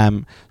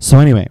 So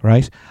anyway,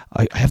 right,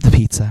 I have the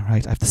pizza,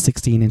 right? I have the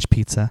 16-inch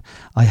pizza.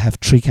 I have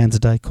 3 cans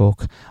of Diet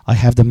Coke. I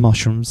have the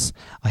mushrooms.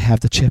 I have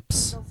the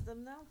chips. Love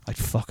them now. I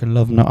fucking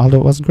love them now, although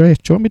it wasn't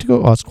great. Do you want me to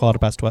go? Oh, it's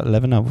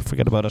 11:15 now.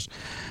 Forget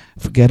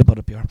about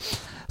it. Bjorn.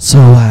 So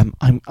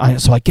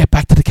I get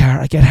back to the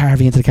car. I get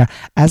Harvey into the car.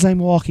 As I'm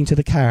walking to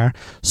the car,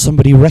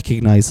 somebody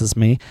recognises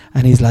me,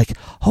 and he's like,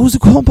 "How's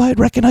it going, boy? I'd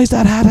recognise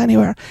that hat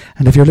anywhere."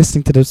 And if you're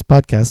listening to this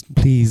podcast,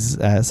 please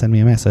send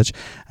me a message,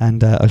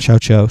 and I'll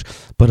shout you out.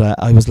 But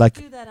I was like,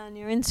 do that on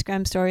your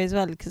Instagram story as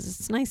well, because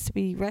it's nice to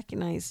be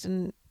recognised,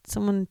 and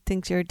someone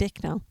thinks you're a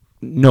dick now.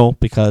 No,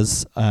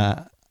 because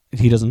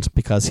he doesn't,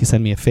 because he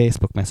sent me a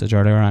Facebook message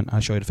earlier on. I'll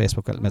show you the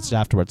Facebook message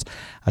afterwards.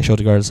 I showed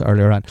the girls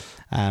earlier on.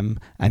 And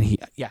he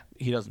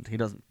doesn't.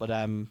 But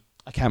I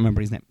can't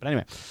remember his name. But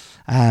anyway,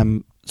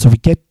 so we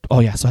get, so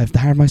I have the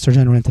Hardmeister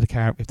General into the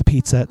car. We have the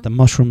pizza, the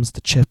mushrooms,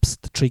 the chips,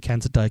 the 3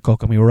 cans of Diet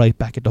Coke, and we were right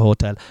back at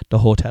the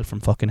hotel from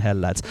fucking hell,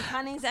 lads.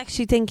 Hanning's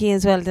actually thinking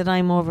as well that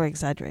I'm over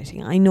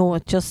exaggerating. I know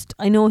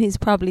he's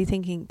probably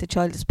thinking the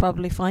child is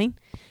probably fine.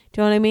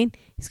 Do you know what I mean?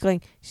 He's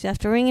going, she's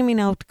after ringing me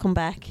now to come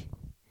back.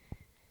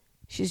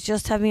 She's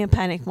just having a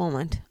panic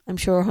moment. I'm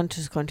sure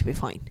Hunter's going to be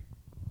fine.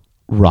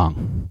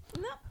 Wrong.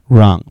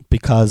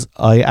 Because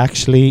I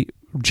actually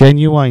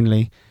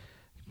genuinely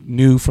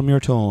knew from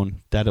your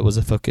tone that it was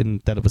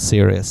that it was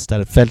serious,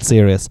 that it felt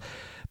serious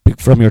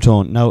from your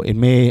tone. Now,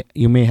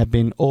 you may have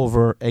been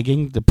over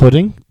egging the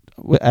pudding,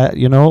 but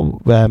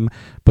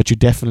you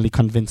definitely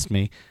convinced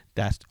me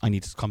that I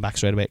needed to come back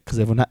straight away. Because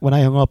when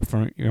I hung up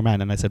for your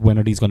man and I said, when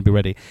are these going to be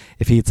ready?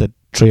 If he had said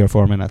 3 or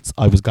 4 minutes,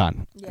 I was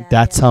gone. Yeah,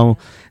 that's how,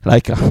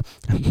 like,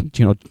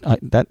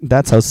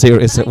 that's how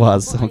serious it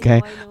was.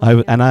 Okay,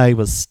 I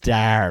was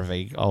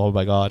starving. Oh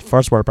my God,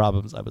 first world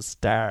problems. I was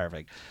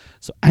starving.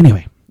 So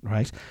anyway,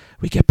 right?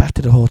 We get back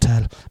to the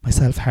hotel.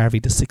 Myself, Harvey,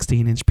 the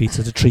 16-inch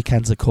pizza, the 3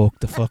 cans of Coke,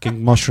 the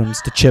fucking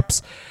mushrooms, the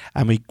chips,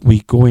 and we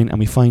go in and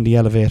we find the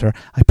elevator.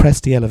 I press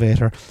the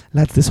elevator.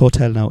 Lads, this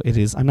hotel now, it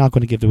is, I'm not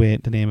going to give away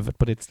the name of it,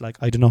 but it's like,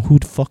 I don't know who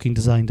fucking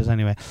designed it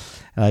anyway.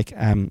 Like,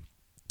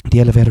 the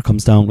elevator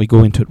comes down, we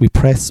go into it, we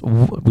press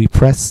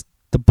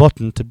the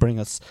button to bring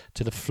us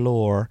to the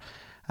floor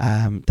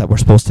that we're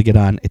supposed to get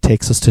on. It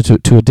takes us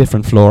to a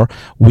different floor.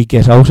 We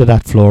get out of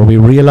that floor. We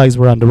realise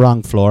we're on the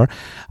wrong floor.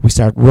 We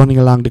start running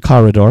along the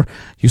corridor.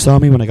 You saw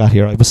me when I got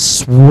here. I was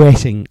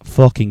sweating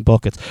fucking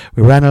buckets.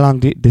 We ran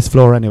along this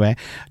floor anyway.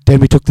 Then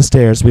we took the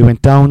stairs. We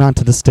went down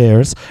onto the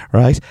stairs,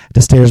 right?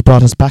 The stairs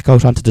brought us back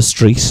out onto the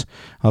street,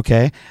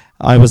 okay?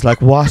 I was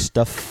like, what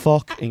the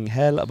fucking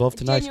hell above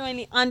tonight?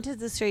 Genuinely onto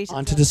the street.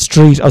 Onto the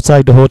street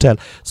outside the hotel.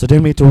 So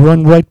then we had to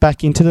run right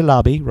back into the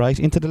lobby, right?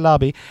 Into the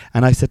lobby.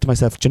 And I said to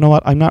myself, do you know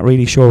what? I'm not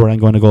really sure where I'm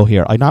going to go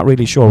here. I'm not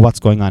really sure what's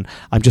going on.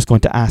 I'm just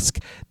going to ask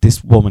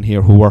this woman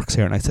here who works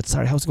here. And I said,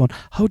 sorry, how's it going?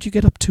 How do you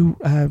get up to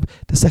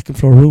the second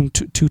floor, room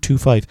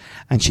 225?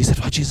 And she said,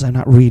 oh, Jesus, I'm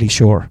not really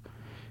sure.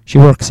 She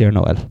works here,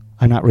 Noel.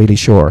 I'm not really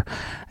sure,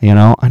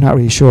 I'm not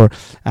really sure.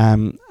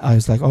 I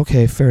was like,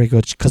 okay, very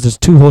good, because there's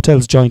 2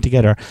 hotels joined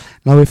together.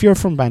 Now, if you're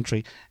from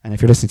Bantry, and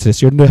if you're listening to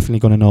this, you're definitely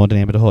going to know the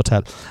name of the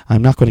hotel.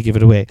 I'm not going to give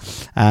it away,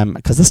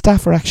 because the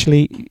staff are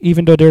actually,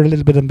 even though they're a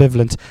little bit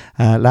ambivalent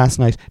last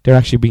night, they're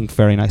actually being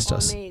very nice to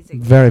us.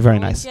 Very, very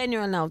nice. In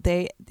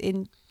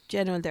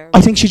general, they're... I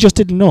think she just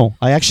didn't know.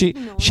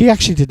 She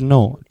actually didn't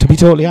know, to be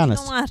totally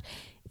honest. You know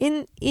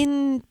what?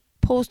 In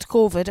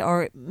post-COVID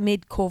or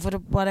mid-COVID or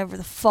whatever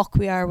the fuck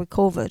we are with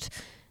COVID,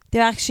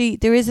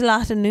 there is a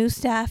lot of new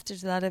staff.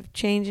 There's a lot of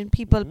change in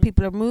people. Mm-hmm.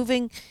 People are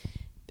moving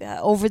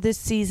over this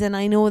season.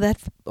 I know that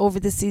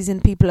over this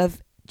season people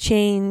have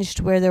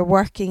changed where they're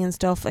working and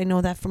stuff. I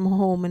know that from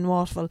home in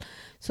Waterville.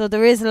 So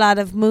there is a lot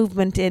of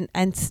movement in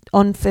and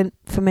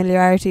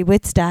unfamiliarity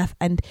with staff,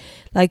 and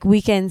like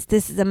weekends,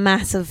 this is a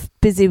massive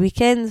busy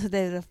weekend, so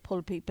they'll have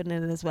pulled people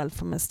in as well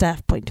from a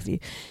staff point of view.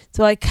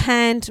 So I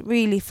can't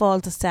really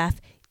fault the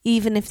staff,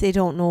 even if they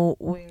don't know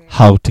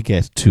how to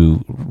get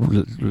to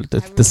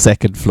the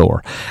second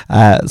floor.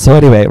 So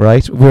anyway,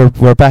 right,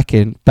 we're back.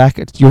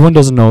 Your one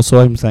doesn't know,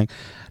 so I'm saying,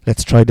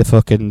 let's try the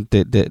fucking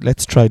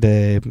let's try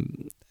the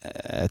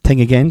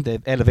thing again,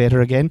 the elevator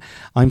again.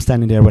 I'm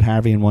standing there with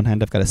Harvey in one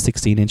hand. I've got a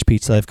 16-inch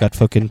pizza. I've got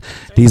fucking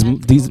these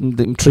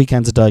 3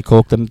 cans of Diet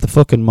Coke, the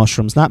fucking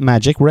mushrooms, not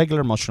magic,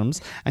 regular mushrooms.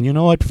 And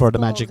I prefer the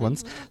magic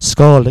ones,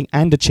 scalding,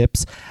 and the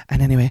chips.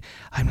 And anyway,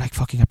 I'm like,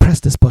 fucking, I press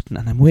this button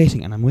and I'm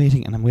waiting and I'm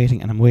waiting and I'm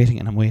waiting and I'm waiting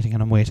and I'm waiting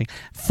and I'm waiting.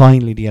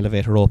 Finally, the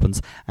elevator opens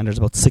and there's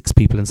about 6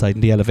 people inside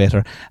in the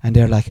elevator, and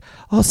they're like,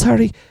 oh,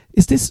 sorry,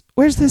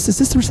 where's this? Is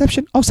this the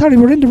reception? Oh, sorry,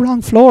 we're in the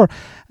wrong floor.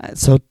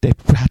 So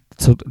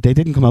they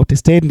didn't come out. They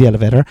stayed in the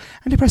elevator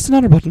and they pressed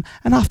another button,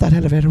 and off that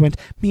elevator went.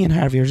 Me and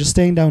Harvey are just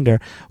staying down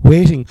there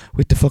waiting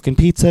with the fucking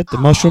pizza, the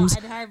mushrooms.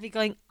 And Harvey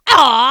going,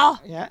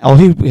 ah. Yeah. Oh,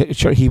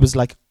 he was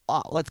like,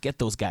 oh, let's get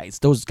those guys.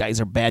 Those guys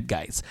are bad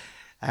guys.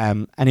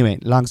 Anyway,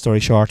 long story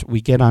short,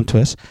 we get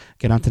onto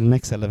the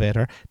next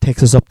elevator,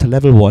 takes us up to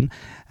level 1,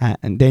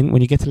 and then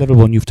when you get to level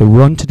 1, you have to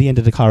run to the end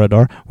of the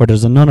corridor where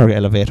there's another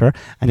elevator,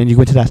 and then you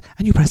go into that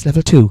and you press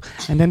level 2,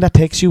 and then that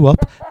takes you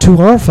up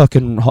to our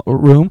fucking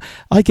room.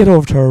 I get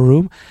over to our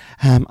room.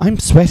 I'm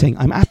sweating.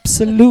 I'm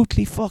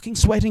absolutely fucking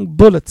sweating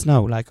bullets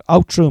now, like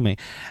out through me.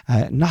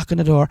 Knock on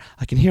the door.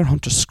 I can hear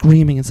Hunter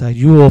screaming inside.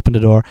 You open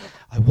the door.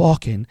 I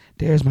walk in.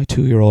 There's my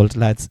 2-year-old,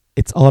 lads.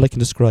 It's all I can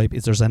describe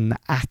is there's an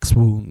axe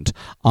wound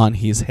on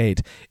his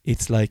head.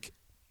 It's like,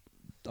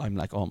 I'm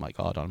like, oh my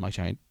God,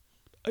 almighty.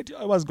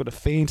 I wasn't going to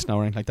faint now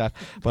or anything like that,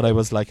 but I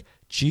was like,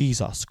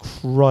 Jesus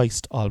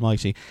Christ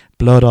almighty.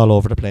 Blood all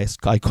over the place.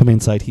 I come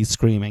inside, he's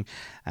screaming,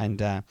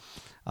 and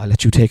I'll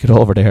let you take it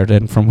over there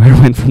then, from where I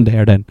went from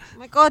there then. Oh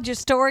my God, your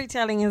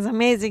storytelling is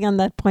amazing on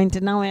that point,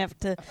 and now I have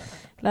to,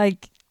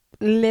 like,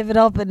 live it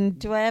up. And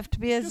do I have to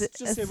be as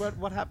say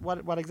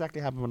what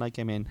exactly happened when I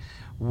came in?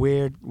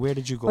 Where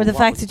did you go? Or the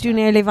fact that you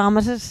nearly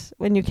vomited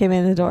when you came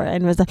in the door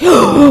and was like,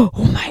 oh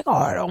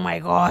my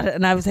God,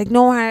 and I was like,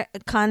 no,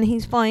 Con,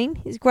 he's fine,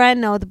 he's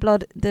grand now.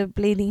 The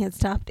bleeding had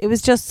stopped. It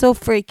was just so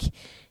freak.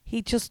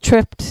 He just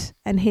tripped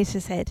and hit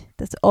his head.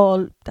 That's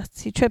all.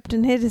 He tripped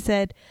and hit his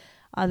head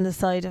on the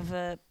side of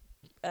a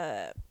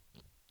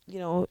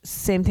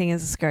same thing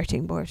as a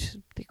skirting board,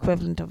 the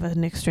equivalent of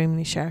an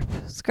extremely sharp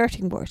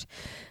skirting board.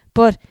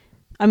 But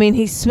I mean,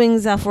 he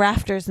swings off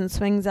rafters and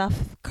swings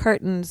off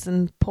curtains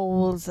and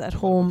poles at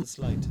home. The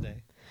slide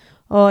today.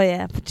 Oh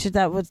yeah, but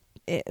that was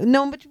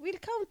no, but we'll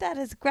count that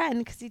as grand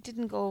because he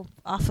didn't go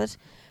off it.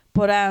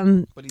 But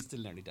he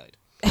still nearly died.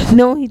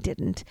 No, he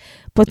didn't.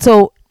 But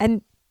so,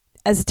 and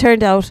as it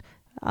turned out,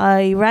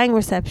 I rang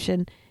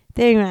reception.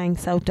 They rang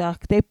South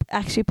Dock. They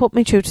actually put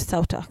me through to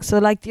South Dock. So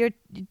like,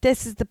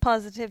 this is the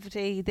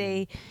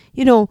positivity.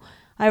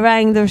 I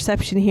rang the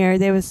reception here.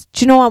 They was,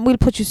 do you know what? We'll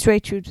put you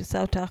straight through to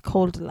South Dock.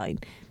 Hold the line.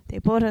 They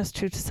put us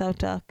through to South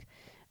Dock.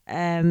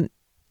 The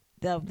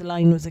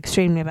line was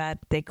extremely bad.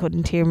 They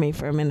couldn't hear me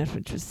for a minute,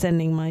 which was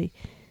sending my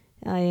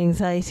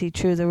anxiety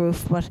through the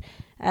roof. But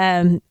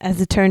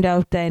As it turned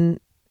out, then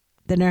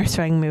the nurse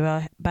rang me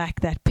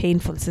back, that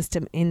painful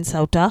system in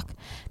South Dock.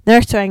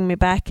 Nurse rang me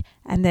back,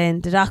 and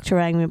then the doctor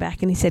rang me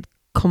back, and he said,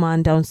 come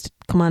on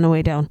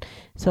away down.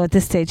 So at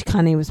this stage,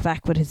 Connie was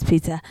back with his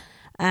pizza.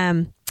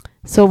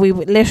 So we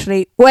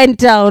literally went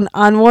down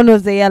on one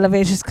of the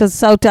elevators, because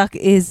South Dock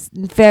is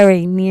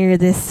very near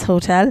this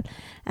hotel.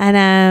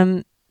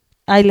 And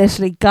I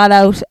literally got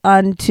out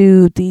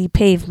onto the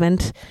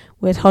pavement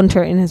with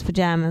Hunter in his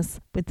pajamas,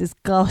 with this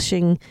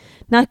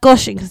not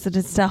gushing because it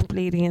had stopped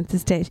bleeding at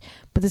this stage,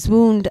 but this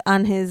wound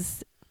on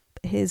his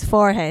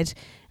forehead,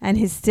 and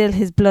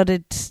his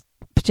blooded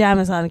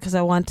pajamas on, because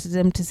I wanted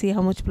him to see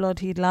how much blood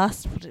he'd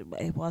lost, but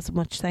it wasn't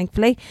much,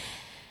 thankfully.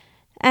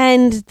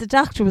 And the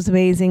doctor was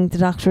amazing. The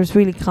doctor was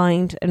really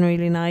kind and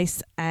really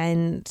nice,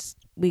 and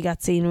we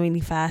got seen really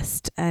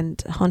fast,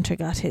 and Hunter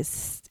got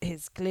his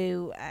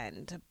glue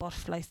and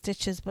butterfly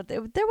stitches, but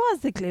there was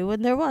the glue,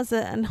 and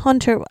and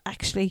Hunter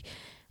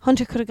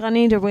could have gone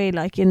either way.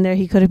 Like, in there,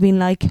 he could have been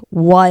like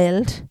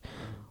wild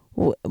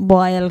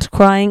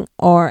crying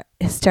or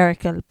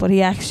hysterical, but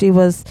he actually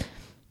was,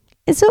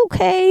 it's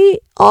okay,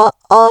 all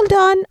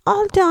done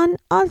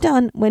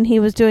when he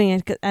was doing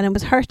it, and it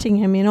was hurting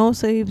him,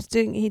 so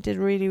he did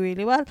really,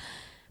 really well.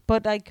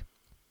 But like,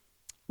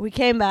 we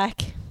came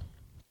back,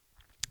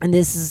 and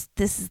this is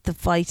the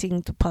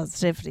fighting, the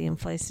positivity and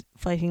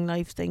fighting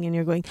life thing, and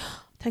you're going,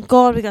 thank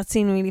God we got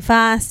seen really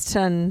fast.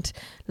 And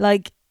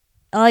like,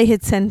 I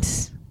had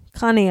sent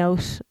Connie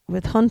out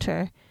with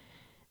Hunter,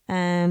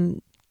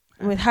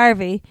 with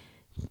Harvey,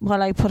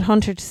 while I put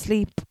Hunter to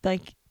sleep,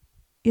 like,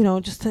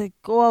 just to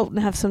go out and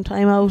have some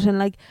time out. And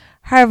like,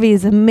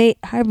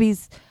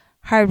 Harvey's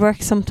hard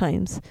work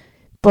sometimes,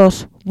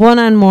 but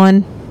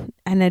one-on-one,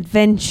 an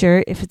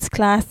adventure, if it's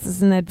classed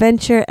as an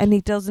adventure, and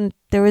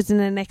there isn't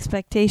an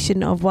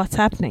expectation of what's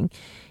happening,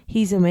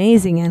 he's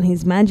amazing and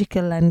he's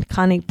magical, and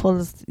Connie pull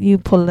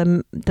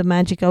the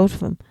magic out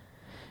of him.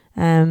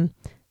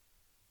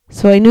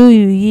 So I knew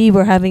ye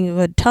were having a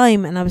good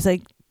time, and I was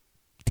like,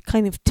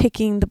 kind of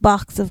ticking the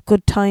box of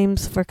good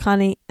times for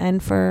Connie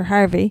and for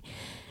Harvey.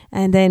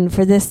 And then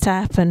for this to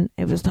happen,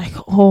 it was like,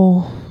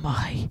 oh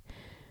my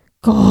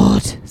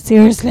God,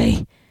 seriously.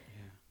 Yeah.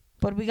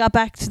 But we got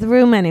back to the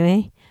room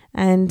anyway,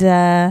 and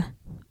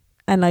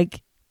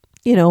like,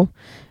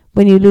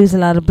 when you lose a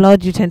lot of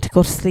blood, you tend to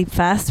go to sleep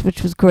fast,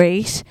 which was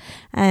great.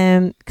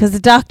 Because the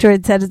doctor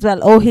had said as well,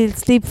 oh, he'll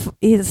sleep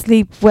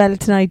well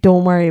tonight,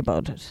 don't worry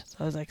about it. So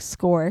I was like,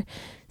 score.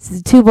 So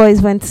the two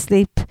boys went to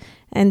sleep,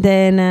 and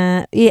then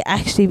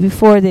actually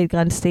before they'd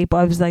gone to sleep,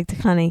 I was like to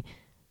Connie,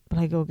 but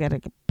I go get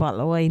a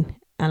bottle of wine.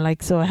 And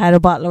like, so I had a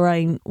bottle of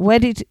wine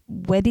ready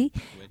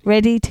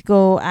to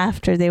go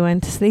after they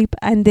went to sleep,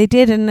 and they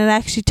did. And it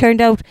actually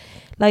turned out,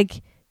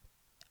 like,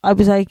 I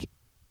was like,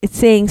 it's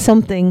saying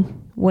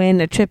something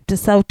when a trip to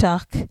South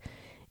Dock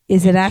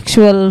is an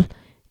actual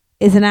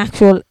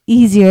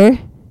easier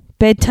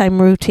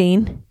bedtime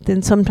routine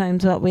than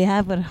sometimes what we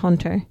have with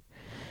Hunter.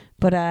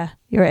 But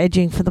you're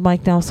edging for the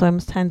mic now, so I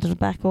must hand it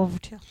back over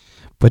to you.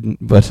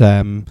 But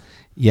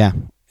yeah,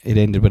 it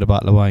ended with a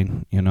bottle of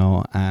wine,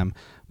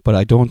 but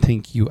I don't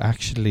think you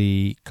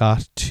actually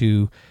got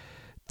to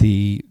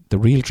the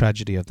real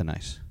tragedy of the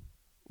night,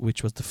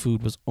 which was the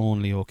food was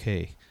only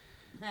okay.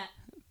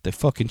 The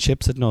fucking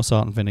chips had no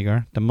salt and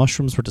vinegar. The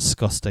mushrooms were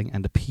disgusting,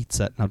 and the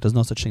pizza. Now, there's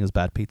no such thing as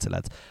bad pizza,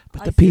 lads.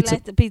 But I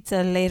liked the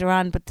pizza later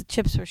on, but the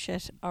chips were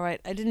shit. All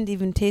right, I didn't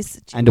even taste the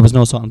chips. And there was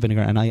no salt and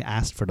vinegar, and I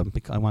asked for them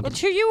because I wanted. Well,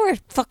 sure, you were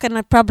fucking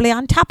probably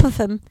on top of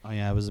him. Oh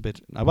yeah,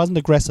 I wasn't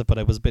aggressive, but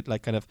I was a bit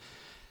like kind of.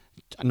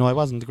 No, I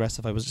wasn't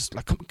aggressive. I was just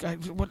like, I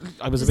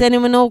was. Does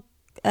anyone know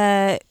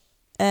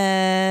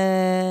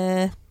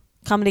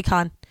Comedy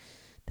Con?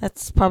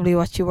 That's probably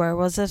what you were,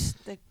 was it?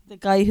 The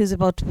guy who's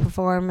about to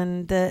perform,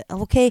 and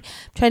okay, I'm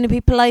trying to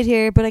be polite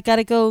here, but I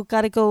gotta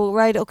go,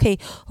 right, okay,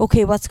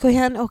 what's going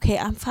on? Okay,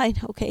 I'm fine,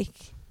 okay.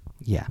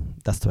 Yeah,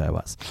 that's the way I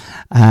was.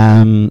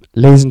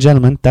 Ladies and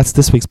gentlemen, that's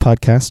this week's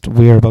podcast.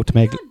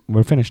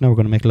 We're finished now. We're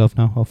going to make love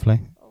now, hopefully.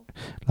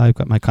 I've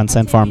got my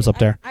consent forms up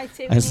there. I'd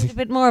say we need a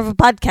bit more of a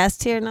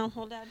podcast here now.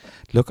 Hold on.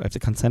 Look, I have the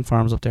consent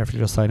forms up there if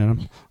you're just signing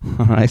them.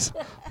 All right.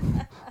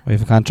 We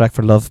have a contract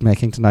for love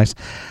making tonight.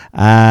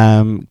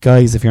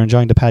 Guys, if you're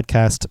enjoying the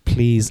podcast,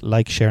 please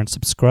like, share and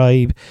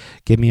subscribe.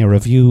 Give me a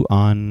review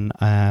on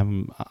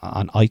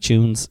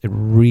iTunes. It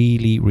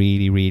really,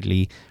 really,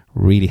 really,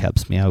 really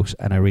helps me out,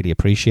 and I really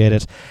appreciate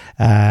it.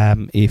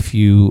 If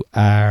you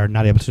are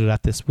not able to do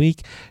that this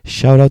week,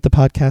 shout out the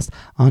podcast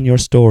on your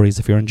stories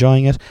if you're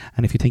enjoying it,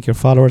 and if you think your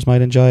followers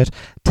might enjoy it,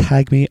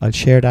 tag me. I'll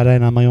share that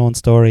in on my own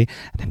story,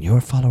 and then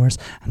your followers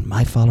and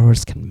my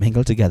followers can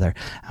mingle together,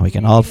 and we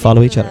can all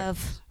follow each other.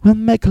 We'll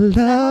make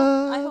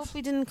love. I hope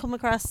we didn't come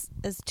across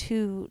as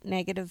too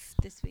negative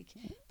this week,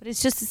 but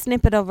it's just a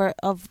snippet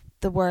of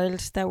the world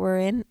that we're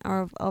in,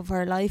 or of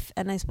our life,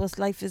 and I suppose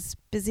life is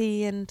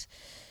busy and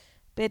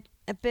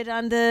a bit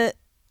on the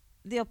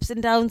ups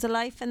and downs of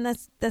life, and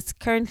that's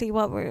currently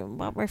what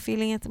we're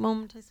feeling at the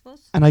moment, I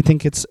suppose. And I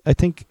think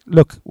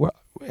look,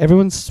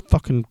 everyone's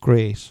fucking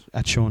great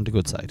at showing the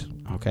good side,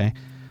 okay?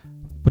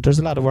 but there's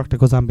a lot of work that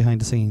goes on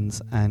behind the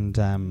scenes, and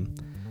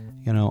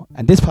you know,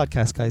 and this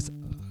podcast, guys,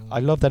 I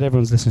love that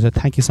everyone's listening to it.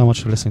 Thank you so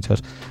much for listening to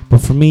it. But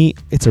for me,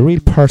 it's a real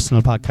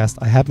personal podcast.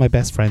 I have my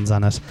best friends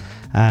on it.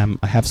 I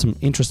have some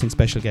interesting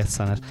special guests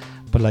on it.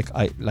 But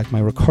like my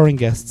recurring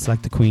guests,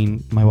 like the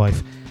Queen, my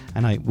wife,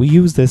 and we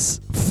use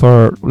this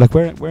for, like,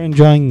 we're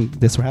enjoying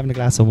this. We're having a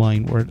glass of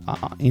wine. We're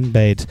in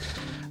bed.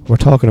 We're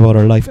talking about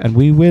our life, and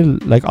we will,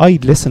 like, I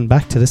listen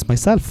back to this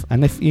myself.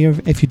 And if you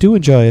do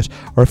enjoy it,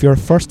 or if you're a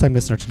first time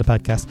listener to the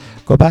podcast,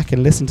 go back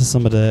and listen to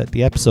some of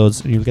the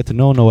episodes, and you'll get to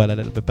know Noel a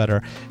little bit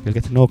better. You'll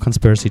get to know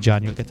Conspiracy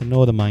John. You'll get to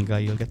know the Mind Guy.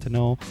 You'll get to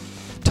know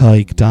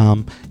Tyke,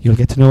 Dom. You'll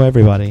get to know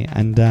everybody,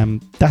 and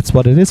that's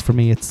what it is for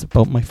me. It's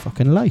about my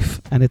fucking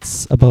life, and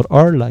it's about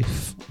our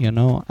life, you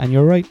know. And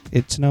you're right.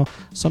 It's, you know,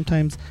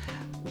 sometimes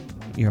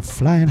you're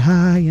flying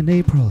high in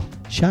April,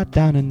 shot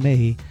down in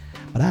May,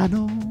 but I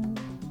know.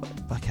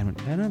 I can't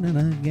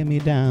remember. Get me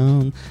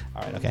down.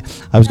 All right, okay.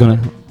 I was gonna.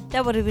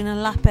 That would have been a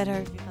lot better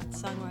if you got the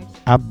song right.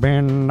 I've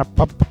been the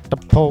puppet, the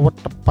poet,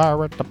 the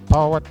pirate, the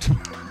poet,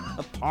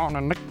 the pawn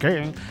and the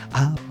king.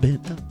 I've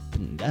been up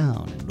and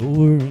down and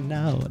over and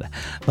out,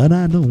 but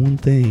I know one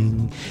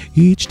thing.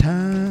 Each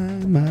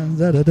time I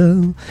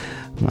da-da-da.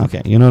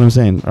 Okay, you know what I'm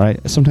saying, all right?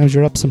 Sometimes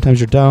you're up, sometimes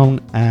you're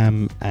down,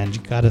 and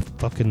you gotta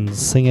fucking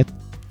sing it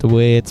the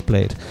way it's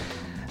played.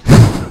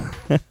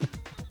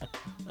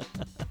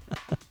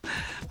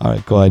 All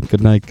right, go ahead.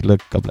 Good night.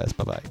 Look, God bless.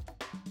 Bye-bye.